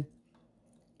me see.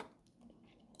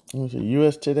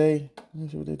 U.S. Today. Let me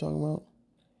see what they're talking about.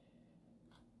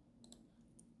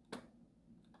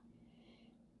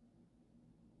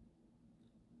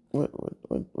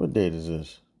 What date is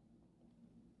this?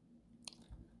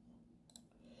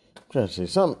 I'm trying to see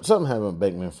something happened with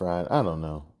Bankman Fried. I don't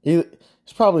know. He's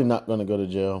probably not going to go to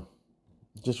jail.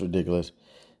 Just ridiculous.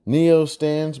 Neo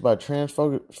stands by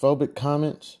transphobic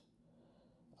comments.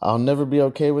 I'll never be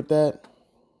okay with that.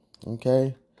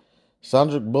 Okay.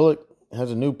 Sandra Bullock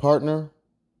has a new partner.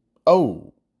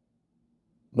 Oh.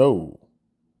 No.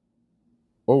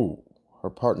 Oh. Her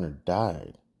partner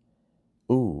died.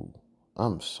 Ooh.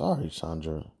 I'm sorry,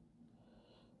 Sandra.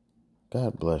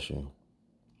 God bless you.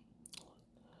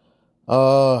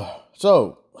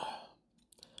 So,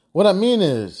 what I mean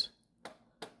is,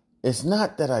 it's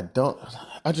not that I don't.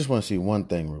 I just want to see one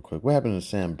thing real quick. What happened to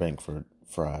Sam Bankford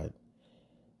Fried?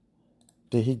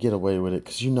 Did he get away with it?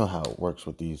 Because you know how it works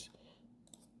with these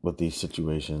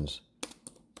situations.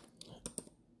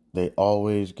 They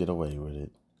always get away with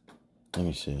it. Let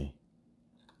me see.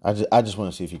 I just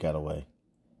want to see if he got away.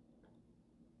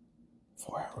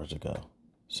 4 hours ago.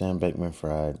 Sam Bankman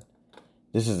Fried.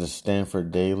 This is the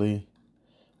Stanford Daily.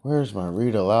 Where's my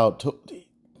read aloud?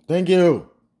 Thank you.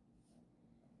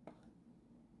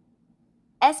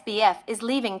 SBF is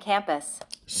leaving campus.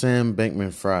 Sam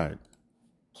Bankman Fried.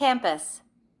 Campus.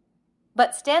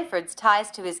 But Stanford's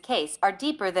ties to his case are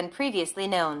deeper than previously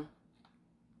known.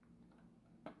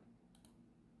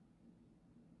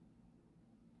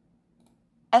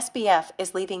 SBF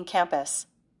is leaving campus.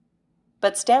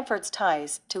 But Stanford's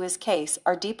ties to his case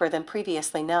are deeper than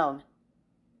previously known.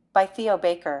 By Theo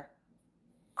Baker.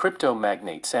 Crypto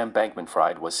magnate Sam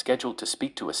Bankman-Fried was scheduled to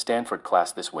speak to a Stanford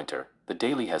class this winter, the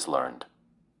Daily has learned.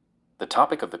 The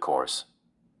topic of the course: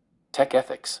 Tech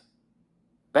Ethics.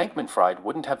 Bankman-Fried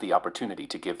wouldn't have the opportunity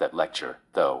to give that lecture,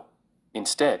 though.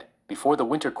 Instead, before the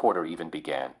winter quarter even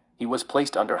began, he was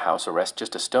placed under house arrest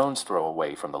just a stone's throw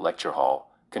away from the lecture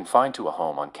hall, confined to a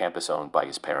home on campus owned by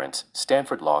his parents,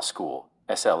 Stanford Law School,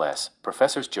 SLS,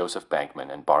 Professors Joseph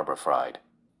Bankman and Barbara Fried.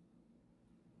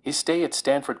 His stay at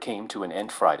Stanford came to an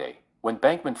end Friday, when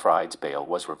Bankman-Fried's bail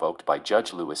was revoked by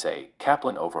Judge Lewis A.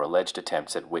 Kaplan over alleged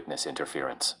attempts at witness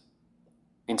interference.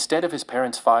 Instead of his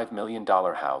parents' $5 million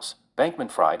house,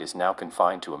 Bankman-Fried is now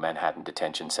confined to a Manhattan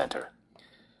detention center.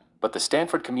 But the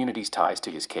Stanford community's ties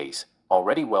to his case,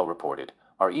 already well reported,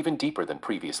 are even deeper than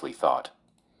previously thought.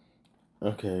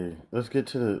 Okay, let's get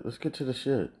to the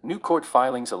shit. New court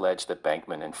filings allege that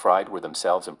Bankman and Fried were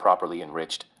themselves improperly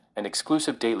enriched, and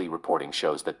exclusive daily reporting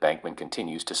shows that Bankman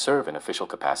continues to serve in official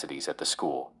capacities at the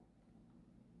school.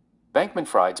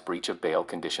 Bankman-Fried's breach of bail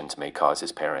conditions may cause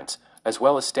his parents, as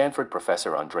well as Stanford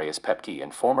professor Andreas Pepke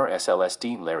and former SLS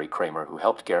Dean Larry Kramer, who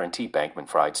helped guarantee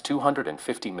Bankman-Fried's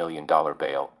 $250 million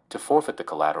bail, to forfeit the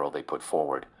collateral they put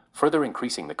forward, further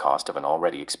increasing the cost of an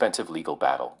already expensive legal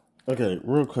battle. Okay,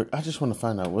 real quick, I just want to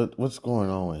find out what's going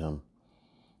on with him.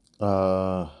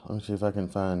 Let me see if I can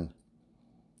find.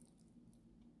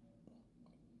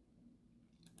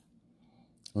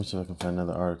 Let me see if I can find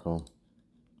another article.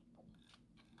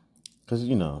 Because,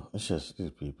 it's just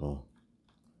these people.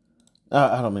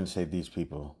 I don't mean to say these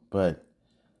people, but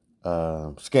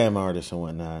scam artists and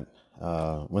whatnot,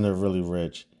 when they're really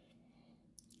rich.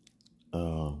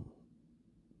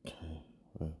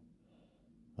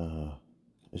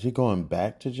 Is he going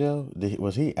back to jail?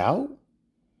 Was he out?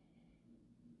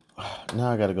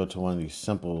 Now I got to go to one of these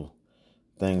simple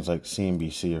things like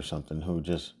CNBC or something, who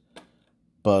just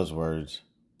buzzwords.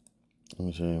 Let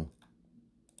me see.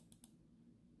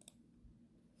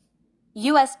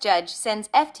 U.S. judge sends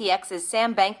FTX's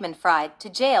Sam Bankman-Fried to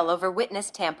jail over witness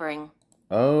tampering.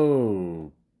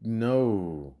 Oh,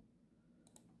 no.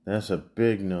 That's a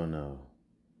big no-no.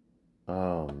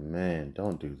 Oh, man,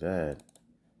 don't do that.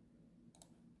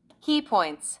 Key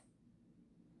points.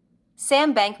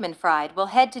 Sam Bankman-Fried will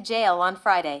head to jail on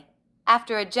Friday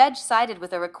after a judge sided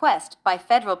with a request by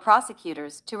federal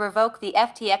prosecutors to revoke the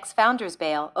FTX founder's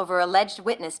bail over alleged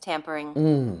witness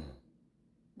tampering.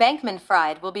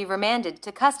 Bankman-Fried will be remanded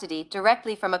to custody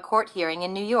directly from a court hearing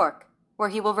in New York, where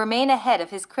he will remain ahead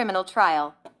of his criminal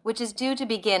trial, which is due to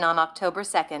begin on October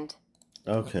 2nd.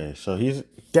 Okay, so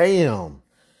damn.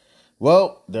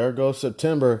 Well, there goes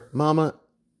September. Mama,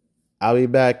 I'll be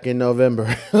back in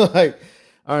November.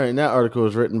 All right, that article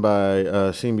was written by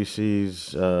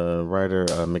CNBC's writer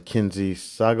Mackenzie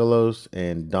Sagalos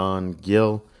and Don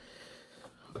Gill.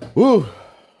 Woo.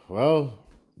 Well,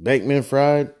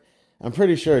 Bankman-Fried, I'm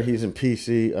pretty sure he's in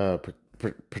PC,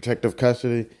 protective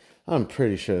custody. I'm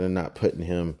pretty sure they're not putting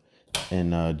him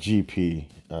in GP,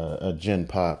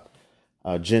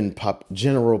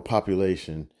 general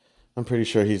population. I'm pretty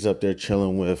sure he's up there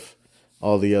chilling with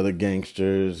all the other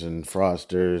gangsters and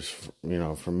fraudsters,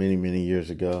 from many, many years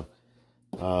ago.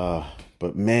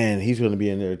 But man, he's going to be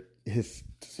in there.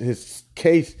 His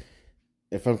case,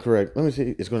 if I'm correct, let me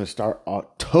see, it's going to start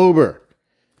October.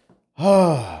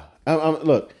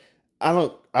 Look, I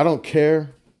don't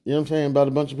care, you know what I'm saying, about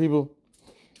a bunch of people.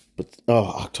 But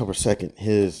October 2nd,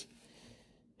 his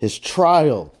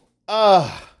trial.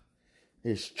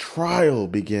 His trial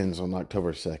begins on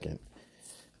October 2nd.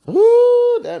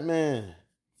 Ooh, that man.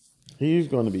 He's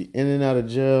going to be in and out of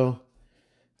jail.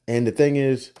 And the thing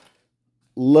is,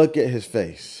 look at his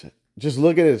face. Just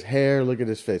look at his hair. Look at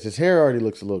his face. His hair already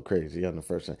looks a little crazy on the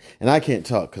first time. And I can't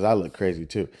talk because I look crazy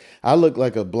too. I look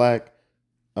like a black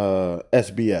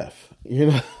SBF.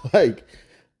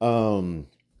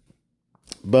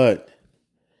 But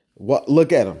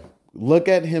look at him. Look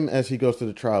at him as he goes to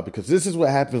the trial, because this is what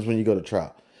happens when you go to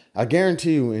trial. I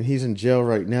guarantee you, and he's in jail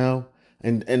right now,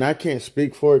 and I can't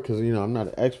speak for it because, I'm not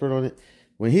an expert on it.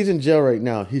 When he's in jail right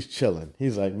now, he's chilling.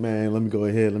 He's like, man, let me go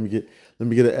ahead. Let me get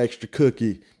an extra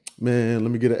cookie. Man,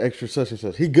 let me get an extra such and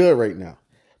such. He good right now.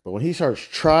 But when he starts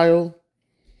trial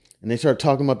and they start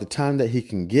talking about the time that he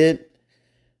can get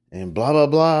and blah, blah,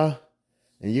 blah,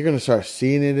 and you're going to start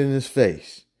seeing it in his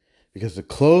face. Because the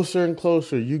closer and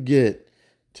closer you get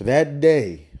to that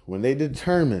day when they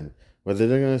determine whether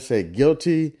they're going to say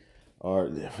guilty or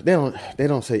they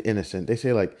don't say innocent. They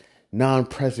say like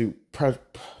non-present.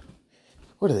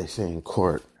 What do they say in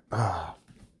court? Let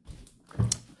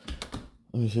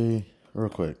me see real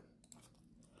quick.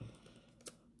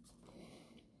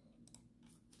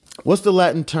 What's the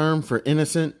Latin term for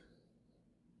innocent?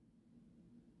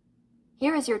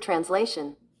 Here is your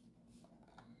translation.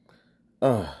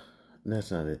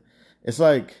 That's not it. It's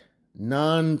like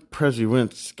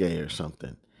non-presuente or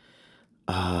something.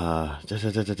 I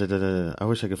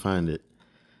wish I could find it.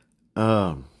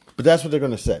 But that's what they're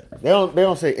gonna say. They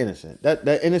don't say innocent.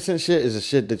 That innocent shit is a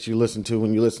shit that you listen to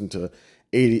when you listen to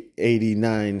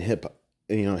 89 hip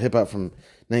hop from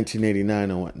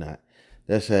 1989 and whatnot.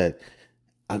 That said,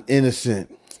 I'm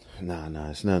innocent. Nah,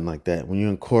 it's nothing like that. When you're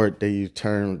in court, they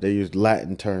use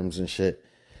Latin terms and shit.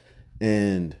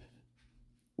 And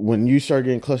when you start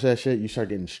getting close to that shit, you start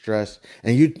getting stressed.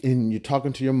 And you're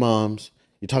talking to your moms,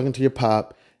 you're talking to your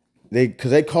pop.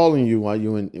 Because they calling you when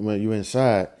you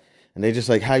inside. And they just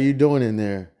like, how you doing in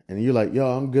there? And you're like,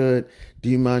 yo, I'm good. Do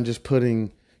you mind just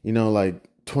putting, like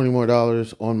 $20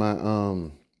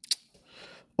 more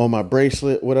on my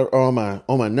bracelet, whatever, or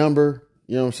on my number?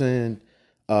 You know what I'm saying?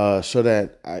 So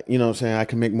that I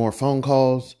can make more phone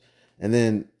calls. And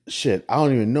then shit, I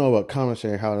don't even know about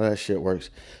commissary, how that shit works.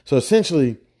 So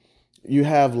essentially, you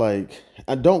have like,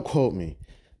 don't quote me,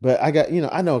 but I got,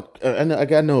 I know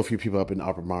a few people up in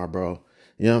Upper Marlboro.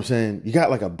 You know what I'm saying? You got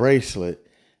like a bracelet.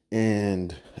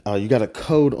 And you got a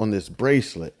code on this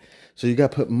bracelet. So you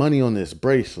got to put money on this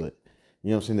bracelet. You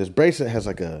know what I'm saying? This bracelet has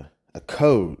like a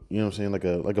code, you know what I'm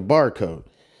saying? Like a barcode.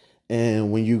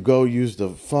 And when you go use the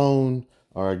phone,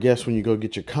 or I guess when you go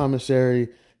get your commissary,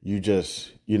 you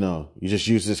just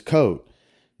use this code.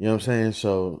 You know what I'm saying?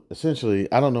 So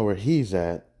essentially, I don't know where he's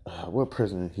at. What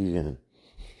prison is he in?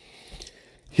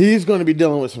 He's going to be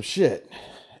dealing with some shit.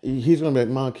 He's going to be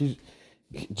like, Mom,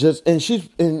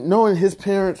 and knowing his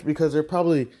parents, because they're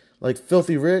probably like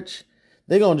filthy rich,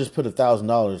 they're going to just put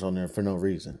 $1,000 on there for no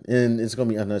reason. And it's going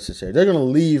to be unnecessary. They're going to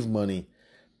leave money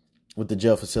with the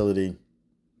jail facility.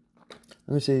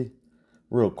 Let me see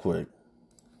real quick.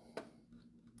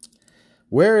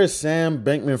 Where is Sam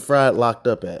Bankman-Fried locked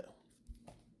up at?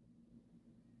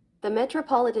 The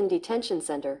Metropolitan Detention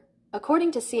Center.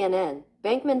 According to CNN,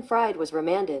 Bankman-Fried was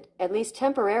remanded, at least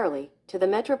temporarily, to the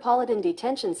Metropolitan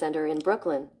Detention Center in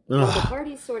Brooklyn, while the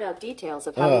parties sort out details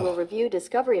of how they will review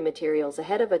discovery materials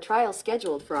ahead of a trial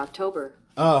scheduled for October.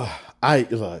 I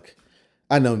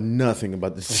know nothing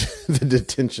about the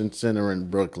detention center in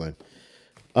Brooklyn.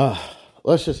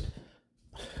 Let's see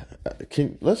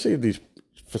if these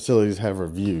facilities have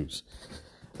reviews.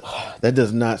 That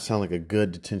does not sound like a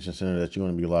good detention center that you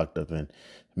want to be locked up in. It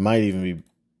might even be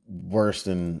worse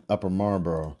than Upper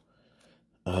Marlboro.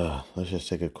 Let's just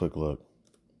take a quick look.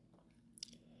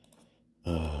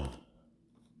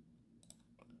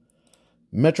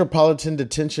 Metropolitan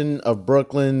Detention of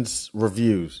Brooklyn's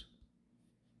reviews.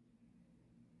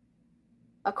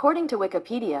 According to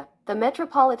Wikipedia, the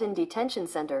Metropolitan Detention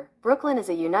Center, Brooklyn is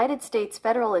a United States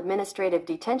federal administrative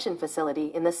detention facility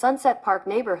in the Sunset Park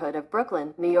neighborhood of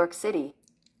Brooklyn, New York City.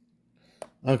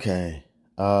 Okay.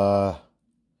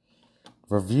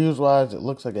 Reviews wise, it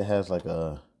looks like it has like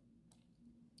a.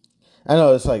 I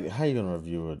know it's like, how you gonna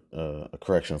review a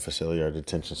correctional facility or a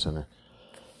detention center?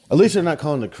 At least they're not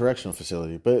calling it a correctional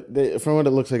facility, but from what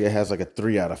it looks like, it has like a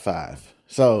 3 out of 5.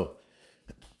 So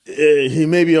he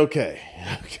may be okay.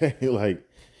 Okay, like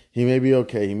he may be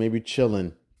okay. He may be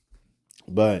chilling,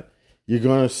 but you're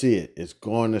gonna see it. It's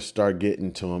going to start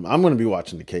getting to him. I'm gonna be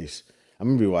watching the case. I'm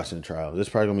gonna be watching the trial. This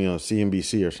probably gonna be on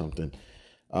CNBC or something,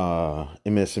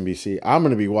 MSNBC. I'm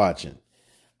gonna be watching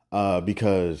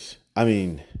because I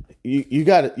mean, you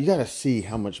gotta see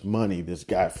how much money this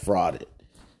guy frauded.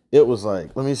 It was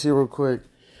like, let me see real quick,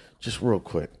 just real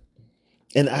quick,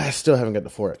 and I still haven't got the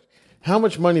Forex. How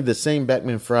much money did Sam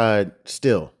Bankman-Fried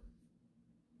steal?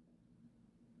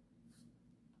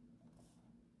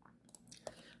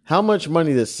 How much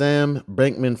money did Sam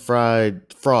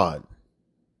Bankman-Fried fraud?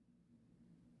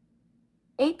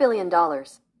 $8 billion.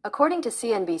 According to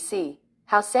CNBC,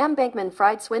 how Sam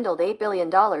Bankman-Fried swindled $8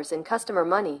 billion in customer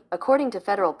money, according to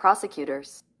federal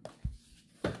prosecutors.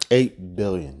 $8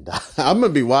 billion. I'm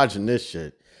going to be watching this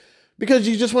shit because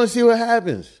you just want to see what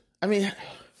happens. I mean,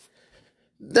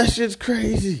 that shit's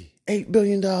crazy. $8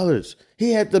 billion.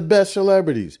 He had the best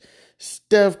celebrities.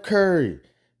 Steph Curry,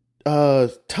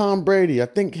 Tom Brady, I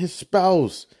think his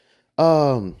spouse.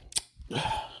 Let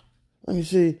me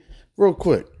see real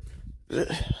quick.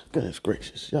 Goodness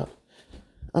gracious, y'all.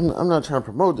 I'm not trying to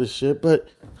promote this shit, but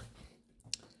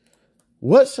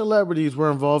what celebrities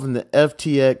were involved in the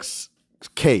FTX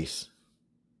case?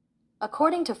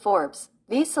 According to Forbes,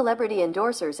 these celebrity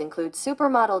endorsers include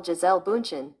supermodel Gisele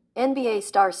Bündchen, NBA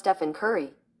star Stephen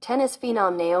Curry, tennis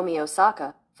phenom Naomi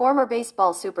Osaka, former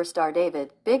baseball superstar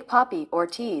David Big Papi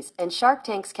Ortiz, and Shark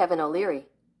Tank's Kevin O'Leary.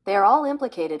 They are all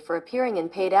implicated for appearing in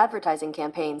paid advertising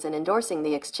campaigns and endorsing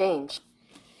the exchange.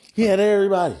 He had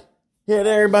everybody. He had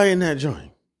everybody in that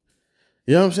joint.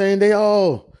 You know what I'm saying? They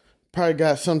all probably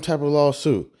got some type of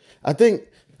lawsuit. I think,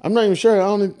 I'm not even sure.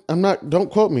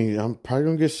 Don't quote me. I'm probably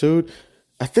going to get sued.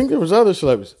 I think there was other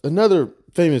celebrities. Another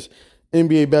famous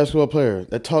NBA basketball player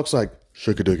that talks like,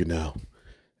 shake-a-dig-it now.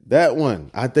 That one,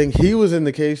 I think he was in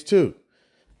the case too.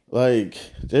 Like,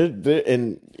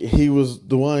 and he was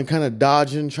the one kind of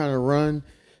dodging, trying to run.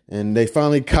 And they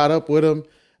finally caught up with him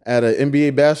at an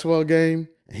NBA basketball game.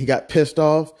 He got pissed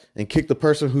off and kicked the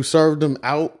person who served him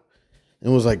out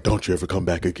and was like, don't you ever come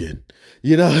back again.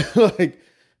 You know,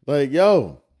 like,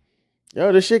 yo,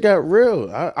 this shit got real.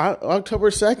 October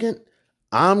 2nd,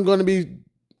 I'm going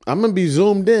to be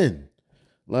zoomed in.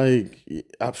 Like,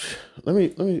 let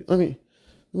me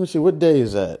see, what day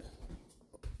is that?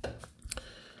 Let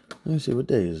me see, what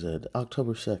day is that?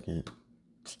 October 2nd.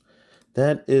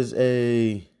 That is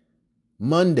a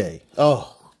Monday.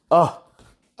 That's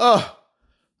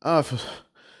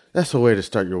a way to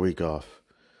start your week off.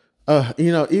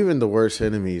 Even the worst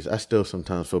enemies, I still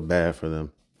sometimes feel bad for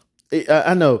them.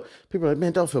 I know people are like,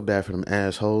 man, don't feel bad for them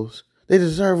assholes. They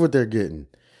deserve what they're getting.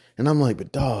 And I'm like,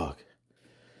 but dog,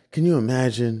 can you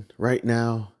imagine right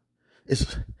now?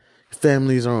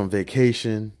 Families are on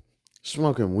vacation,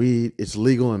 smoking weed. It's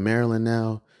legal in Maryland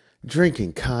now,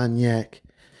 drinking cognac.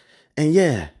 And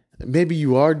yeah, maybe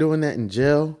you are doing that in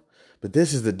jail, but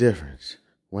this is the difference.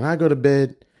 When I go to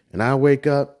bed and I wake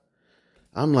up,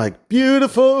 I'm like,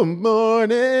 beautiful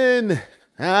morning.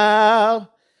 How?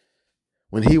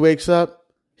 When he wakes up,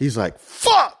 he's like,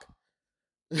 fuck.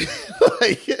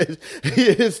 Like,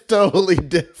 it's totally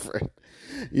different.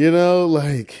 You know,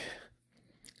 like,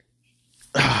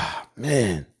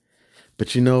 man.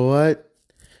 But you know what?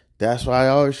 That's why I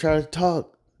always try to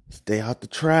talk. Stay out the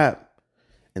trap.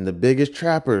 And the biggest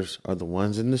trappers are the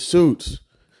ones in the suits.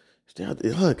 Stay out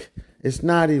there. Look, it's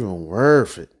not even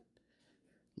worth it.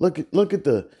 Look at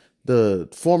the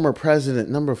former president,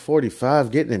 number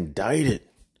 45, getting indicted.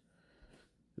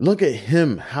 Look at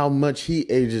him, how much he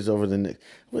ages over the next.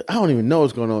 I don't even know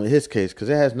what's going on in his case because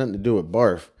it has nothing to do with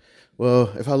Barf.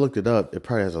 Well, if I looked it up, it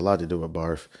probably has a lot to do with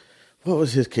Barf. What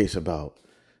was his case about?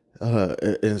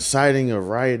 Inciting a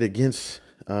riot against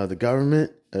the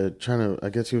government, I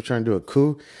guess he was trying to do a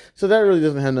coup. So that really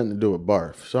doesn't have nothing to do with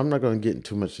Barf. So I'm not going to get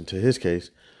too much into his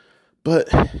case. But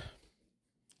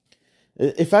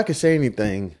if I could say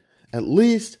anything, at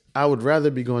least I would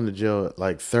rather be going to jail at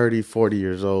like 30, 40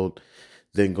 years old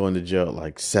than going to jail at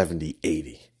like 70,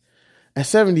 80. At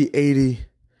 70, 80,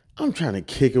 I'm trying to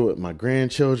kick it with my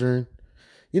grandchildren.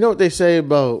 You know what they say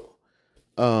about,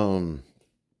 what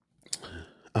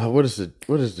is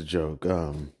the joke?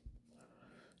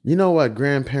 You know why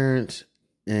grandparents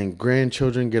and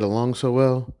grandchildren get along so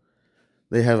well?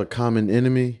 They have a common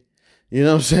enemy. You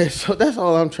know what I'm saying? So that's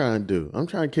all I'm trying to do. I'm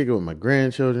trying to kick it with my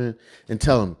grandchildren and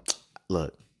tell them,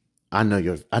 look, I know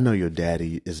your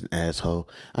daddy is an asshole.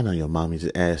 I know your mommy's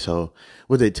an asshole.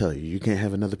 What they tell you? You can't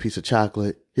have another piece of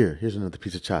chocolate? Here's another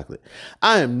piece of chocolate.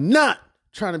 I am not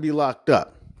trying to be locked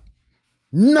up.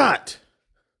 Not.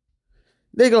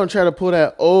 They're going to try to pull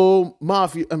that old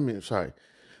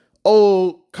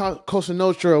old Cosa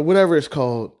Nostra or whatever it's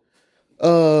called.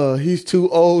 He's too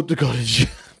old to go to jail.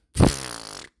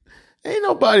 Ain't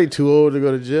nobody too old to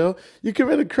go to jail. You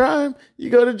commit a crime, you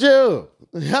go to jail.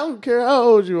 I don't care how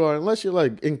old you are, unless you're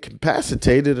like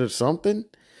incapacitated or something. You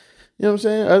know what I'm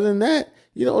saying? Other than that,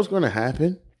 you know what's going to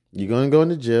happen. You're going to go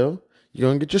into jail. You're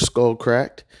going to get your skull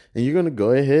cracked. And you're going to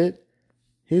go ahead.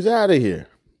 He's out of here.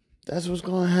 That's what's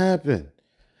going to happen.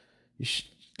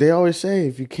 They always say,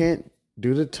 if you can't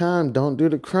do the time, don't do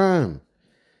the crime.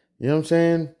 You know what I'm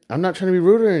saying? I'm not trying to be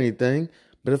rude or anything.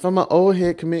 But if I'm an old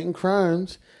head committing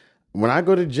crimes, when I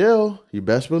go to jail, you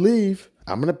best believe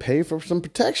I'm going to pay for some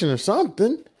protection or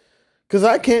something. Because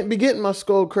I can't be getting my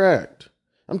skull cracked.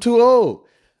 I'm too old.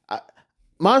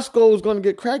 My skull is going to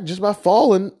get cracked just by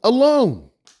falling alone.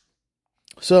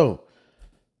 So,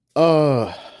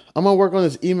 I'm going to work on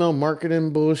this email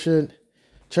marketing bullshit.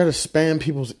 Try to spam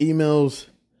people's emails.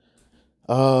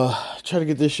 Try to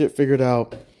get this shit figured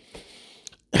out.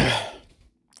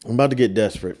 I'm about to get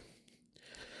desperate.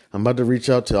 I'm about to reach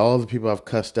out to all the people I've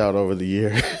cussed out over the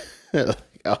year.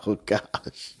 Oh,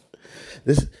 gosh.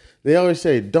 They always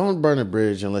say, don't burn a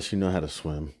bridge unless you know how to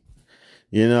swim.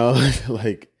 You know,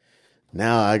 like,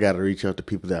 now I got to reach out to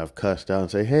people that I've cussed out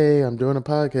and say, hey, I'm doing a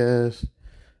podcast.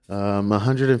 I'm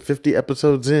 150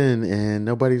 episodes in and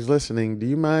nobody's listening. Do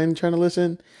you mind trying to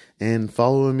listen and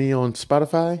following me on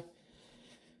Spotify?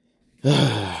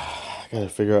 I got to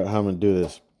figure out how I'm going to do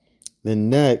this. Then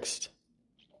next,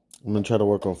 I'm going to try to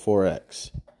work on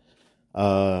Forex.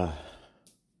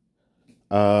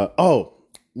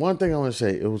 One thing I want to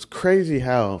say, it was crazy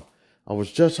how I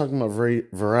was just talking about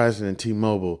Verizon and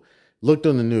T-Mobile, looked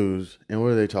on the news, and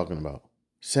what are they talking about?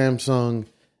 Samsung,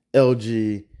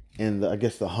 LG, and I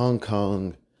guess the Hong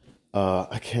Kong,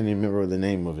 I can't even remember the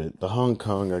name of it. The Hong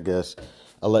Kong, I guess,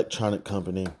 electronic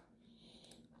company.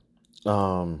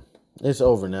 It's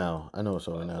over now. I know it's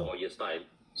over now. 4 years' time.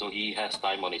 So he has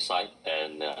time on his side,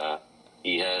 and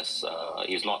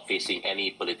he's not facing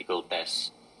any political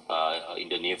tests in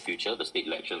the near future. The state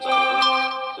elections are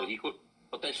over. So he could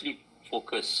potentially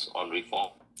focus on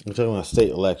reform. I'm talking about state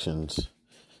elections.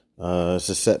 It's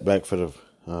a setback for the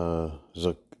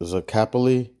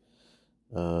Zakapoli.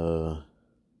 Yeah,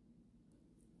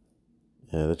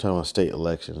 they're talking about state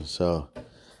elections. So,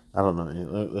 I don't know.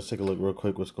 Let's take a look real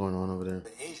quick what's going on over there.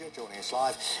 Asia joining us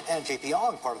live, and JP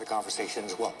Ong part of the conversation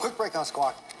as well. Quick break on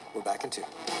Squawk. We're back in 2.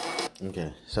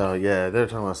 Okay, so yeah, they're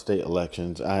talking about state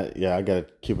elections. I got to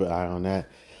keep an eye on that.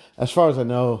 As far as I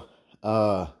know,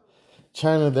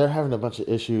 China, they're having a bunch of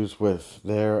issues with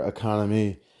their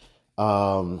economy.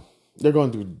 They're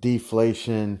going through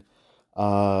deflation.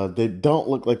 They don't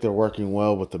look like they're working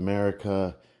well with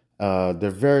America.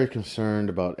 They're very concerned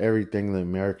about everything the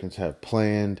Americans have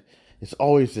planned. It's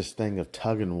always this thing of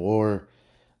tug and war.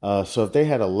 So if they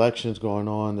had elections going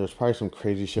on, there's probably some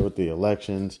crazy shit with the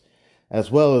elections, as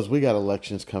well as we got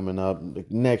elections coming up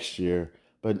next year,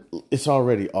 but it's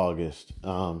already August.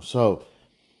 So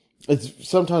it's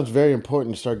sometimes very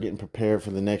important to start getting prepared for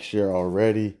the next year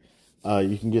already.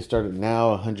 You can get started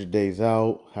now, 100 days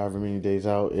out, however many days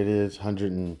out it is,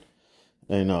 100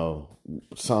 and,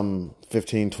 some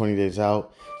 15, 20 days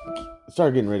out.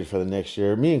 Start getting ready for the next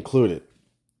year, me included.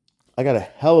 I got a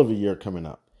hell of a year coming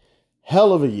up.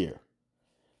 Hell of a year.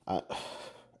 I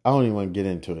don't even want to get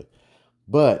into it.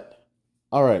 But,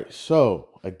 all right, so,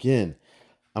 again,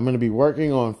 I'm going to be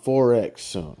working on Forex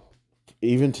soon.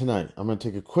 Even tonight. I'm going to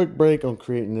take a quick break on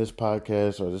creating this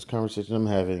podcast or this conversation I'm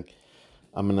having.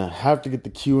 I'm going to have to get the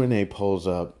Q&A polls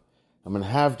up. I'm going to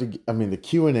have to, the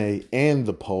Q&A and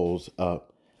the polls up.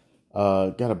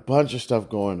 Got a bunch of stuff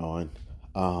going on.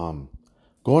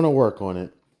 Going to work on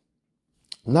it.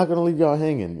 I'm not going to leave y'all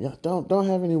hanging. Yeah, don't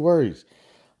have any worries.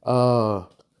 As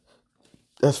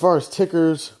far as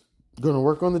tickers, going to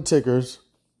work on the tickers.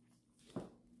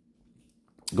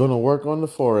 Going to work on the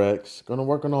Forex. Going to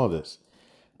work on all this.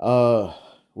 You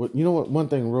know what? One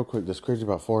thing real quick that's crazy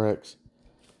about Forex.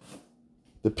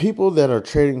 The people that are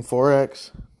trading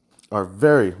Forex are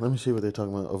let me see what they're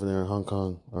talking about over there in Hong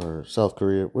Kong or South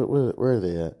Korea. Where are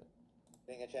they at?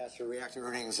 Lancaster reacted to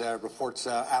earnings reports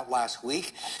out last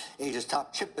week. Asia's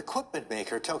top chip equipment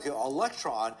maker, Tokyo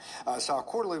Electron, saw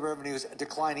quarterly revenues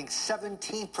declining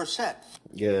 17%.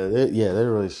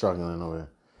 They're really struggling over there.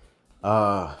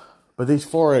 But these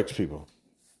Forex people,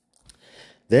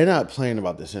 they're not playing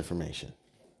about this information.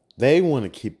 They want to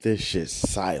keep this shit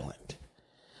silent.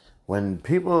 When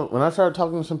I started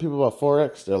talking to some people about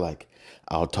Forex, they're like,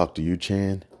 I'll talk to you,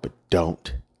 Chan, but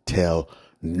don't tell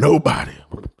nobody.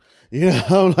 You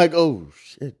know, I'm like, oh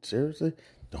shit, seriously?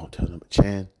 Don't tell them,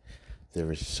 Chan.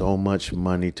 There is so much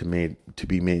money to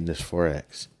be made in this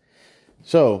Forex.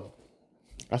 So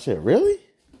I said, really?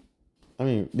 I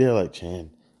mean, they're like, Chan,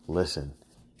 listen,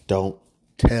 don't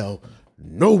tell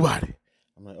nobody.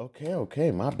 I'm like,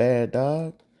 okay, my bad,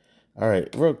 dog. All right,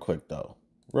 real quick.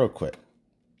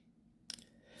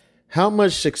 How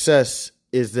much success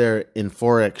is there in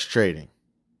Forex trading?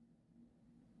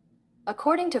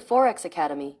 According to Forex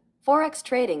Academy, Forex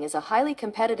trading is a highly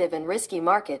competitive and risky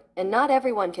market, and not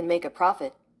everyone can make a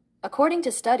profit. According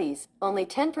to studies, only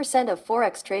 10% of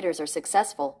Forex traders are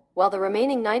successful, while the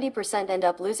remaining 90% end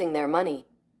up losing their money.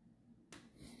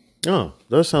 Oh,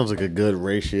 that sounds like a good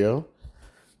ratio.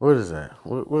 What is that?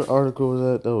 What article was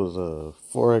that? That was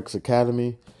Forex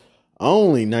Academy.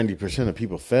 Only 90% of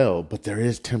people fail, but there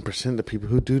is 10% of people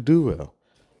who do well.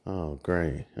 Oh,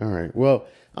 great. All right. Well,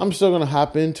 I'm still going to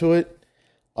hop into it.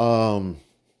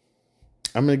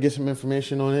 I'm going to get some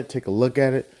information on it, take a look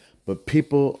at it, but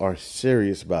people are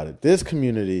serious about it. This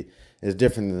community is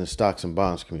different than the stocks and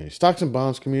bonds community. Stocks and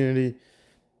bonds community,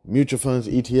 mutual funds,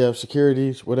 ETFs,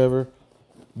 securities, whatever,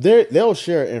 they'll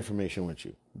share information with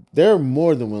you. They're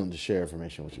more than willing to share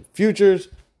information with you. Futures,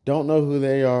 don't know who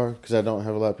they are because I don't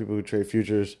have a lot of people who trade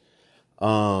futures.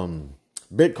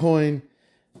 Bitcoin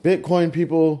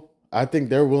people, I think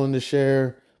they're willing to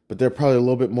share, but they're probably a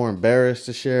little bit more embarrassed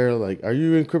to share. Like, are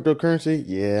you in cryptocurrency?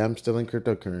 Yeah, I'm still in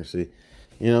cryptocurrency.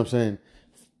 You know what I'm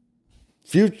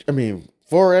saying?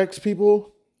 Forex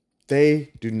people,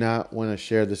 they do not want to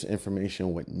share this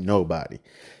information with nobody.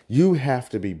 You have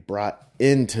to be brought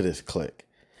into this clique.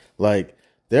 Like,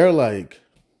 they're like,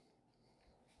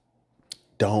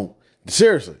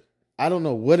 seriously, I don't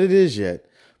know what it is yet,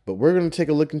 but we're going to take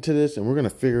a look into this and we're going to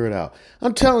figure it out.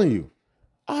 I'm telling you,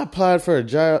 I applied for a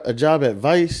job at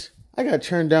Vice. I got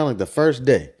turned down like the first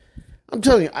day. I'm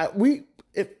telling you,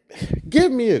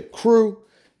 give me a crew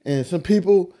and some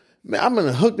people, man, I'm going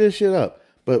to hook this shit up.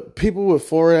 But people with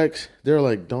Forex, they're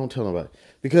like, don't tell nobody.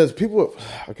 Because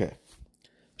okay.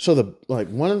 So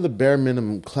one of the bare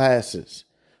minimum classes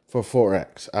for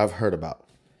Forex I've heard about.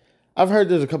 I've heard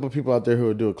there's a couple of people out there who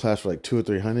would do a class for like $200 or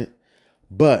 $300.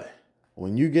 But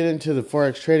when you get into the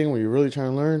Forex trading where you're really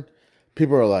trying to learn,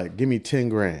 people are like, give me 10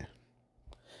 grand.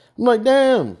 I'm like,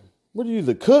 damn, what are you,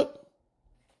 the cook?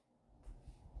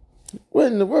 What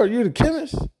in the world? You the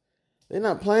chemist? They're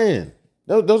not playing.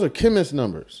 Those are chemist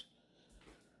numbers.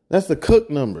 That's the cook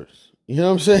numbers. You know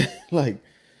what I'm saying? Like,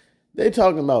 they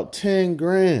talking about 10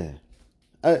 grand.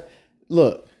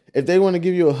 Look, if they want to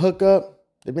give you a hookup,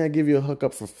 they may give you a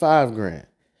hookup for 5 grand.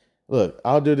 Look,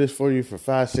 I'll do this for you for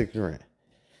 5-6 grand.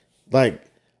 Like,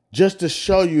 just to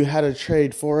show you how to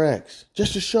trade Forex.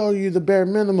 Just to show you the bare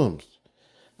minimums.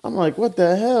 I'm like, what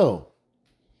the hell?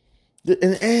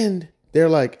 And they're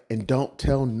like, and don't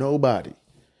tell nobody.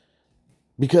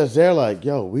 Because they're like,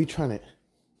 yo,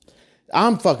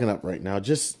 I'm fucking up right now.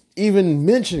 Just even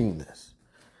mentioning this.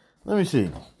 Let me see.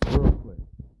 Real quick.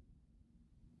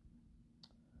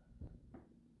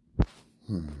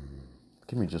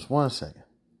 Give me just 1 second.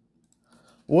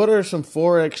 What are some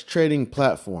Forex trading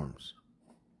platforms?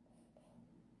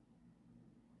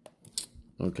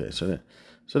 Okay, so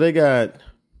they got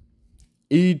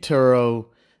eToro,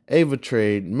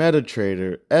 AvaTrade,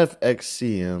 MetaTrader,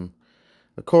 FXCM,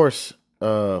 of course,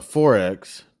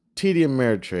 Forex, TD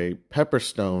Ameritrade,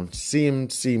 Pepperstone,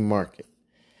 CMC Market.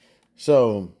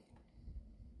 So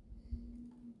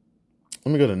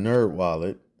let me go to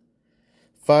NerdWallet,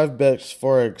 5Bets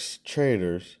Forex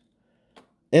Traders,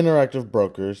 Interactive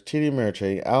Brokers, TD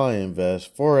Ameritrade, Ally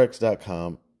Invest,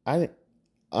 Forex.com,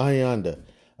 Onda.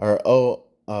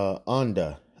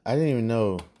 I didn't even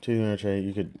know TD Ameritrade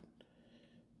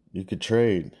you could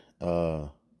trade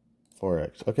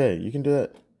Forex. Okay, you can do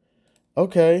that.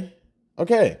 Okay.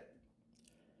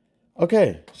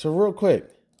 So real quick,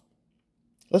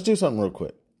 let's do something real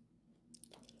quick.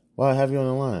 While I have you on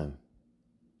the line,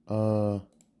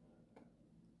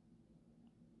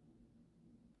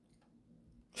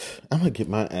 I'm gonna get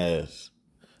my ass.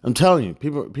 I'm telling you,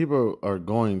 people are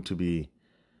going to be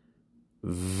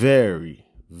very,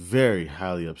 very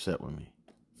highly upset with me.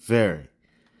 Very.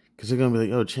 Because they're going to be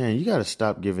like, oh, Chan, you got to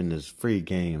stop giving this free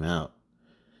game out.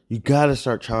 You got to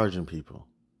start charging people.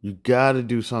 You got to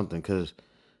do something because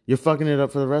you're fucking it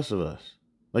up for the rest of us.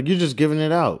 Like, you're just giving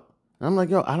it out. And I'm like,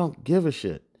 yo, I don't give a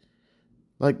shit.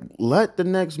 Like, let the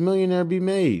next millionaire be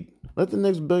made. Let the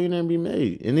next billionaire be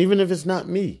made. And even if it's not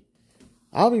me,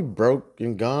 I'll be broke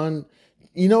and gone.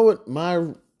 You know what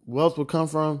my wealth will come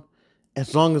from?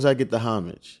 As long as I get the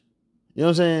homage. You know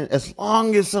what I'm saying? As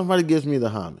long as somebody gives me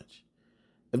the homage.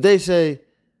 If they say,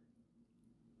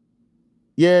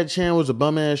 yeah, Chan was a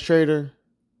bum-ass trader,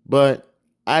 but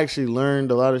I actually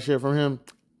learned a lot of shit from him,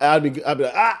 I'd be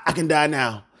like, I can die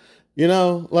now. You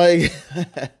know? Like,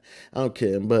 I don't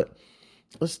care. But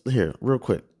real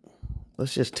quick.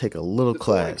 Let's just take a little class.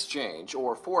 The foreign exchange,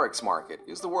 or forex market,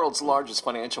 is the world's largest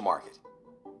financial market,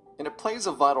 and it plays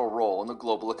a vital role in the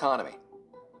global economy.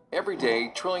 Every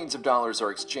day, trillions of dollars are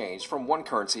exchanged from one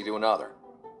currency to another.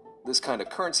 This kind of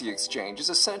currency exchange is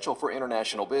essential for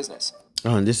international business.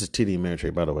 Oh, and this is TD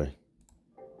Ameritrade, by the way.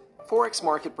 Forex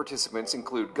market participants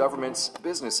include governments,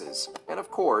 businesses, and of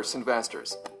course,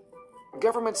 investors.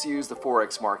 Governments use the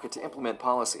forex market to implement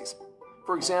policies.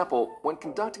 For example, when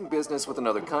conducting business with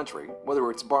another country, whether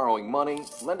it's borrowing money,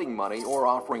 lending money, or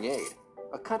offering aid,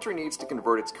 a country needs to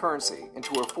convert its currency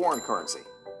into a foreign currency.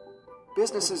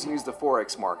 Businesses use the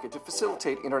forex market to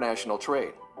facilitate international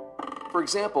trade. For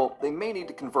example, they may need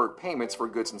to convert payments for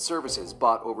goods and services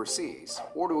bought overseas,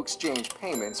 or to exchange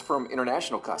payments from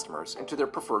international customers into their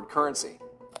preferred currency.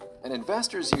 And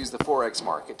investors use the forex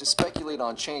market to speculate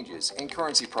on changes in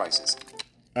currency prices.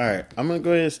 All right, I'm going to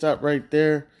go ahead and stop right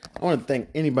there. I want to thank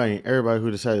anybody and everybody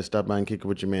who decided to stop by and kick it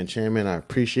with your man, Chairman. I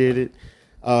appreciate it.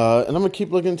 And I'm going to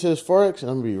keep looking into this Forex, and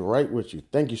I'm going to be right with you.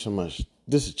 Thank you so much.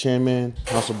 This is Chairman,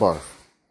 House of Barf.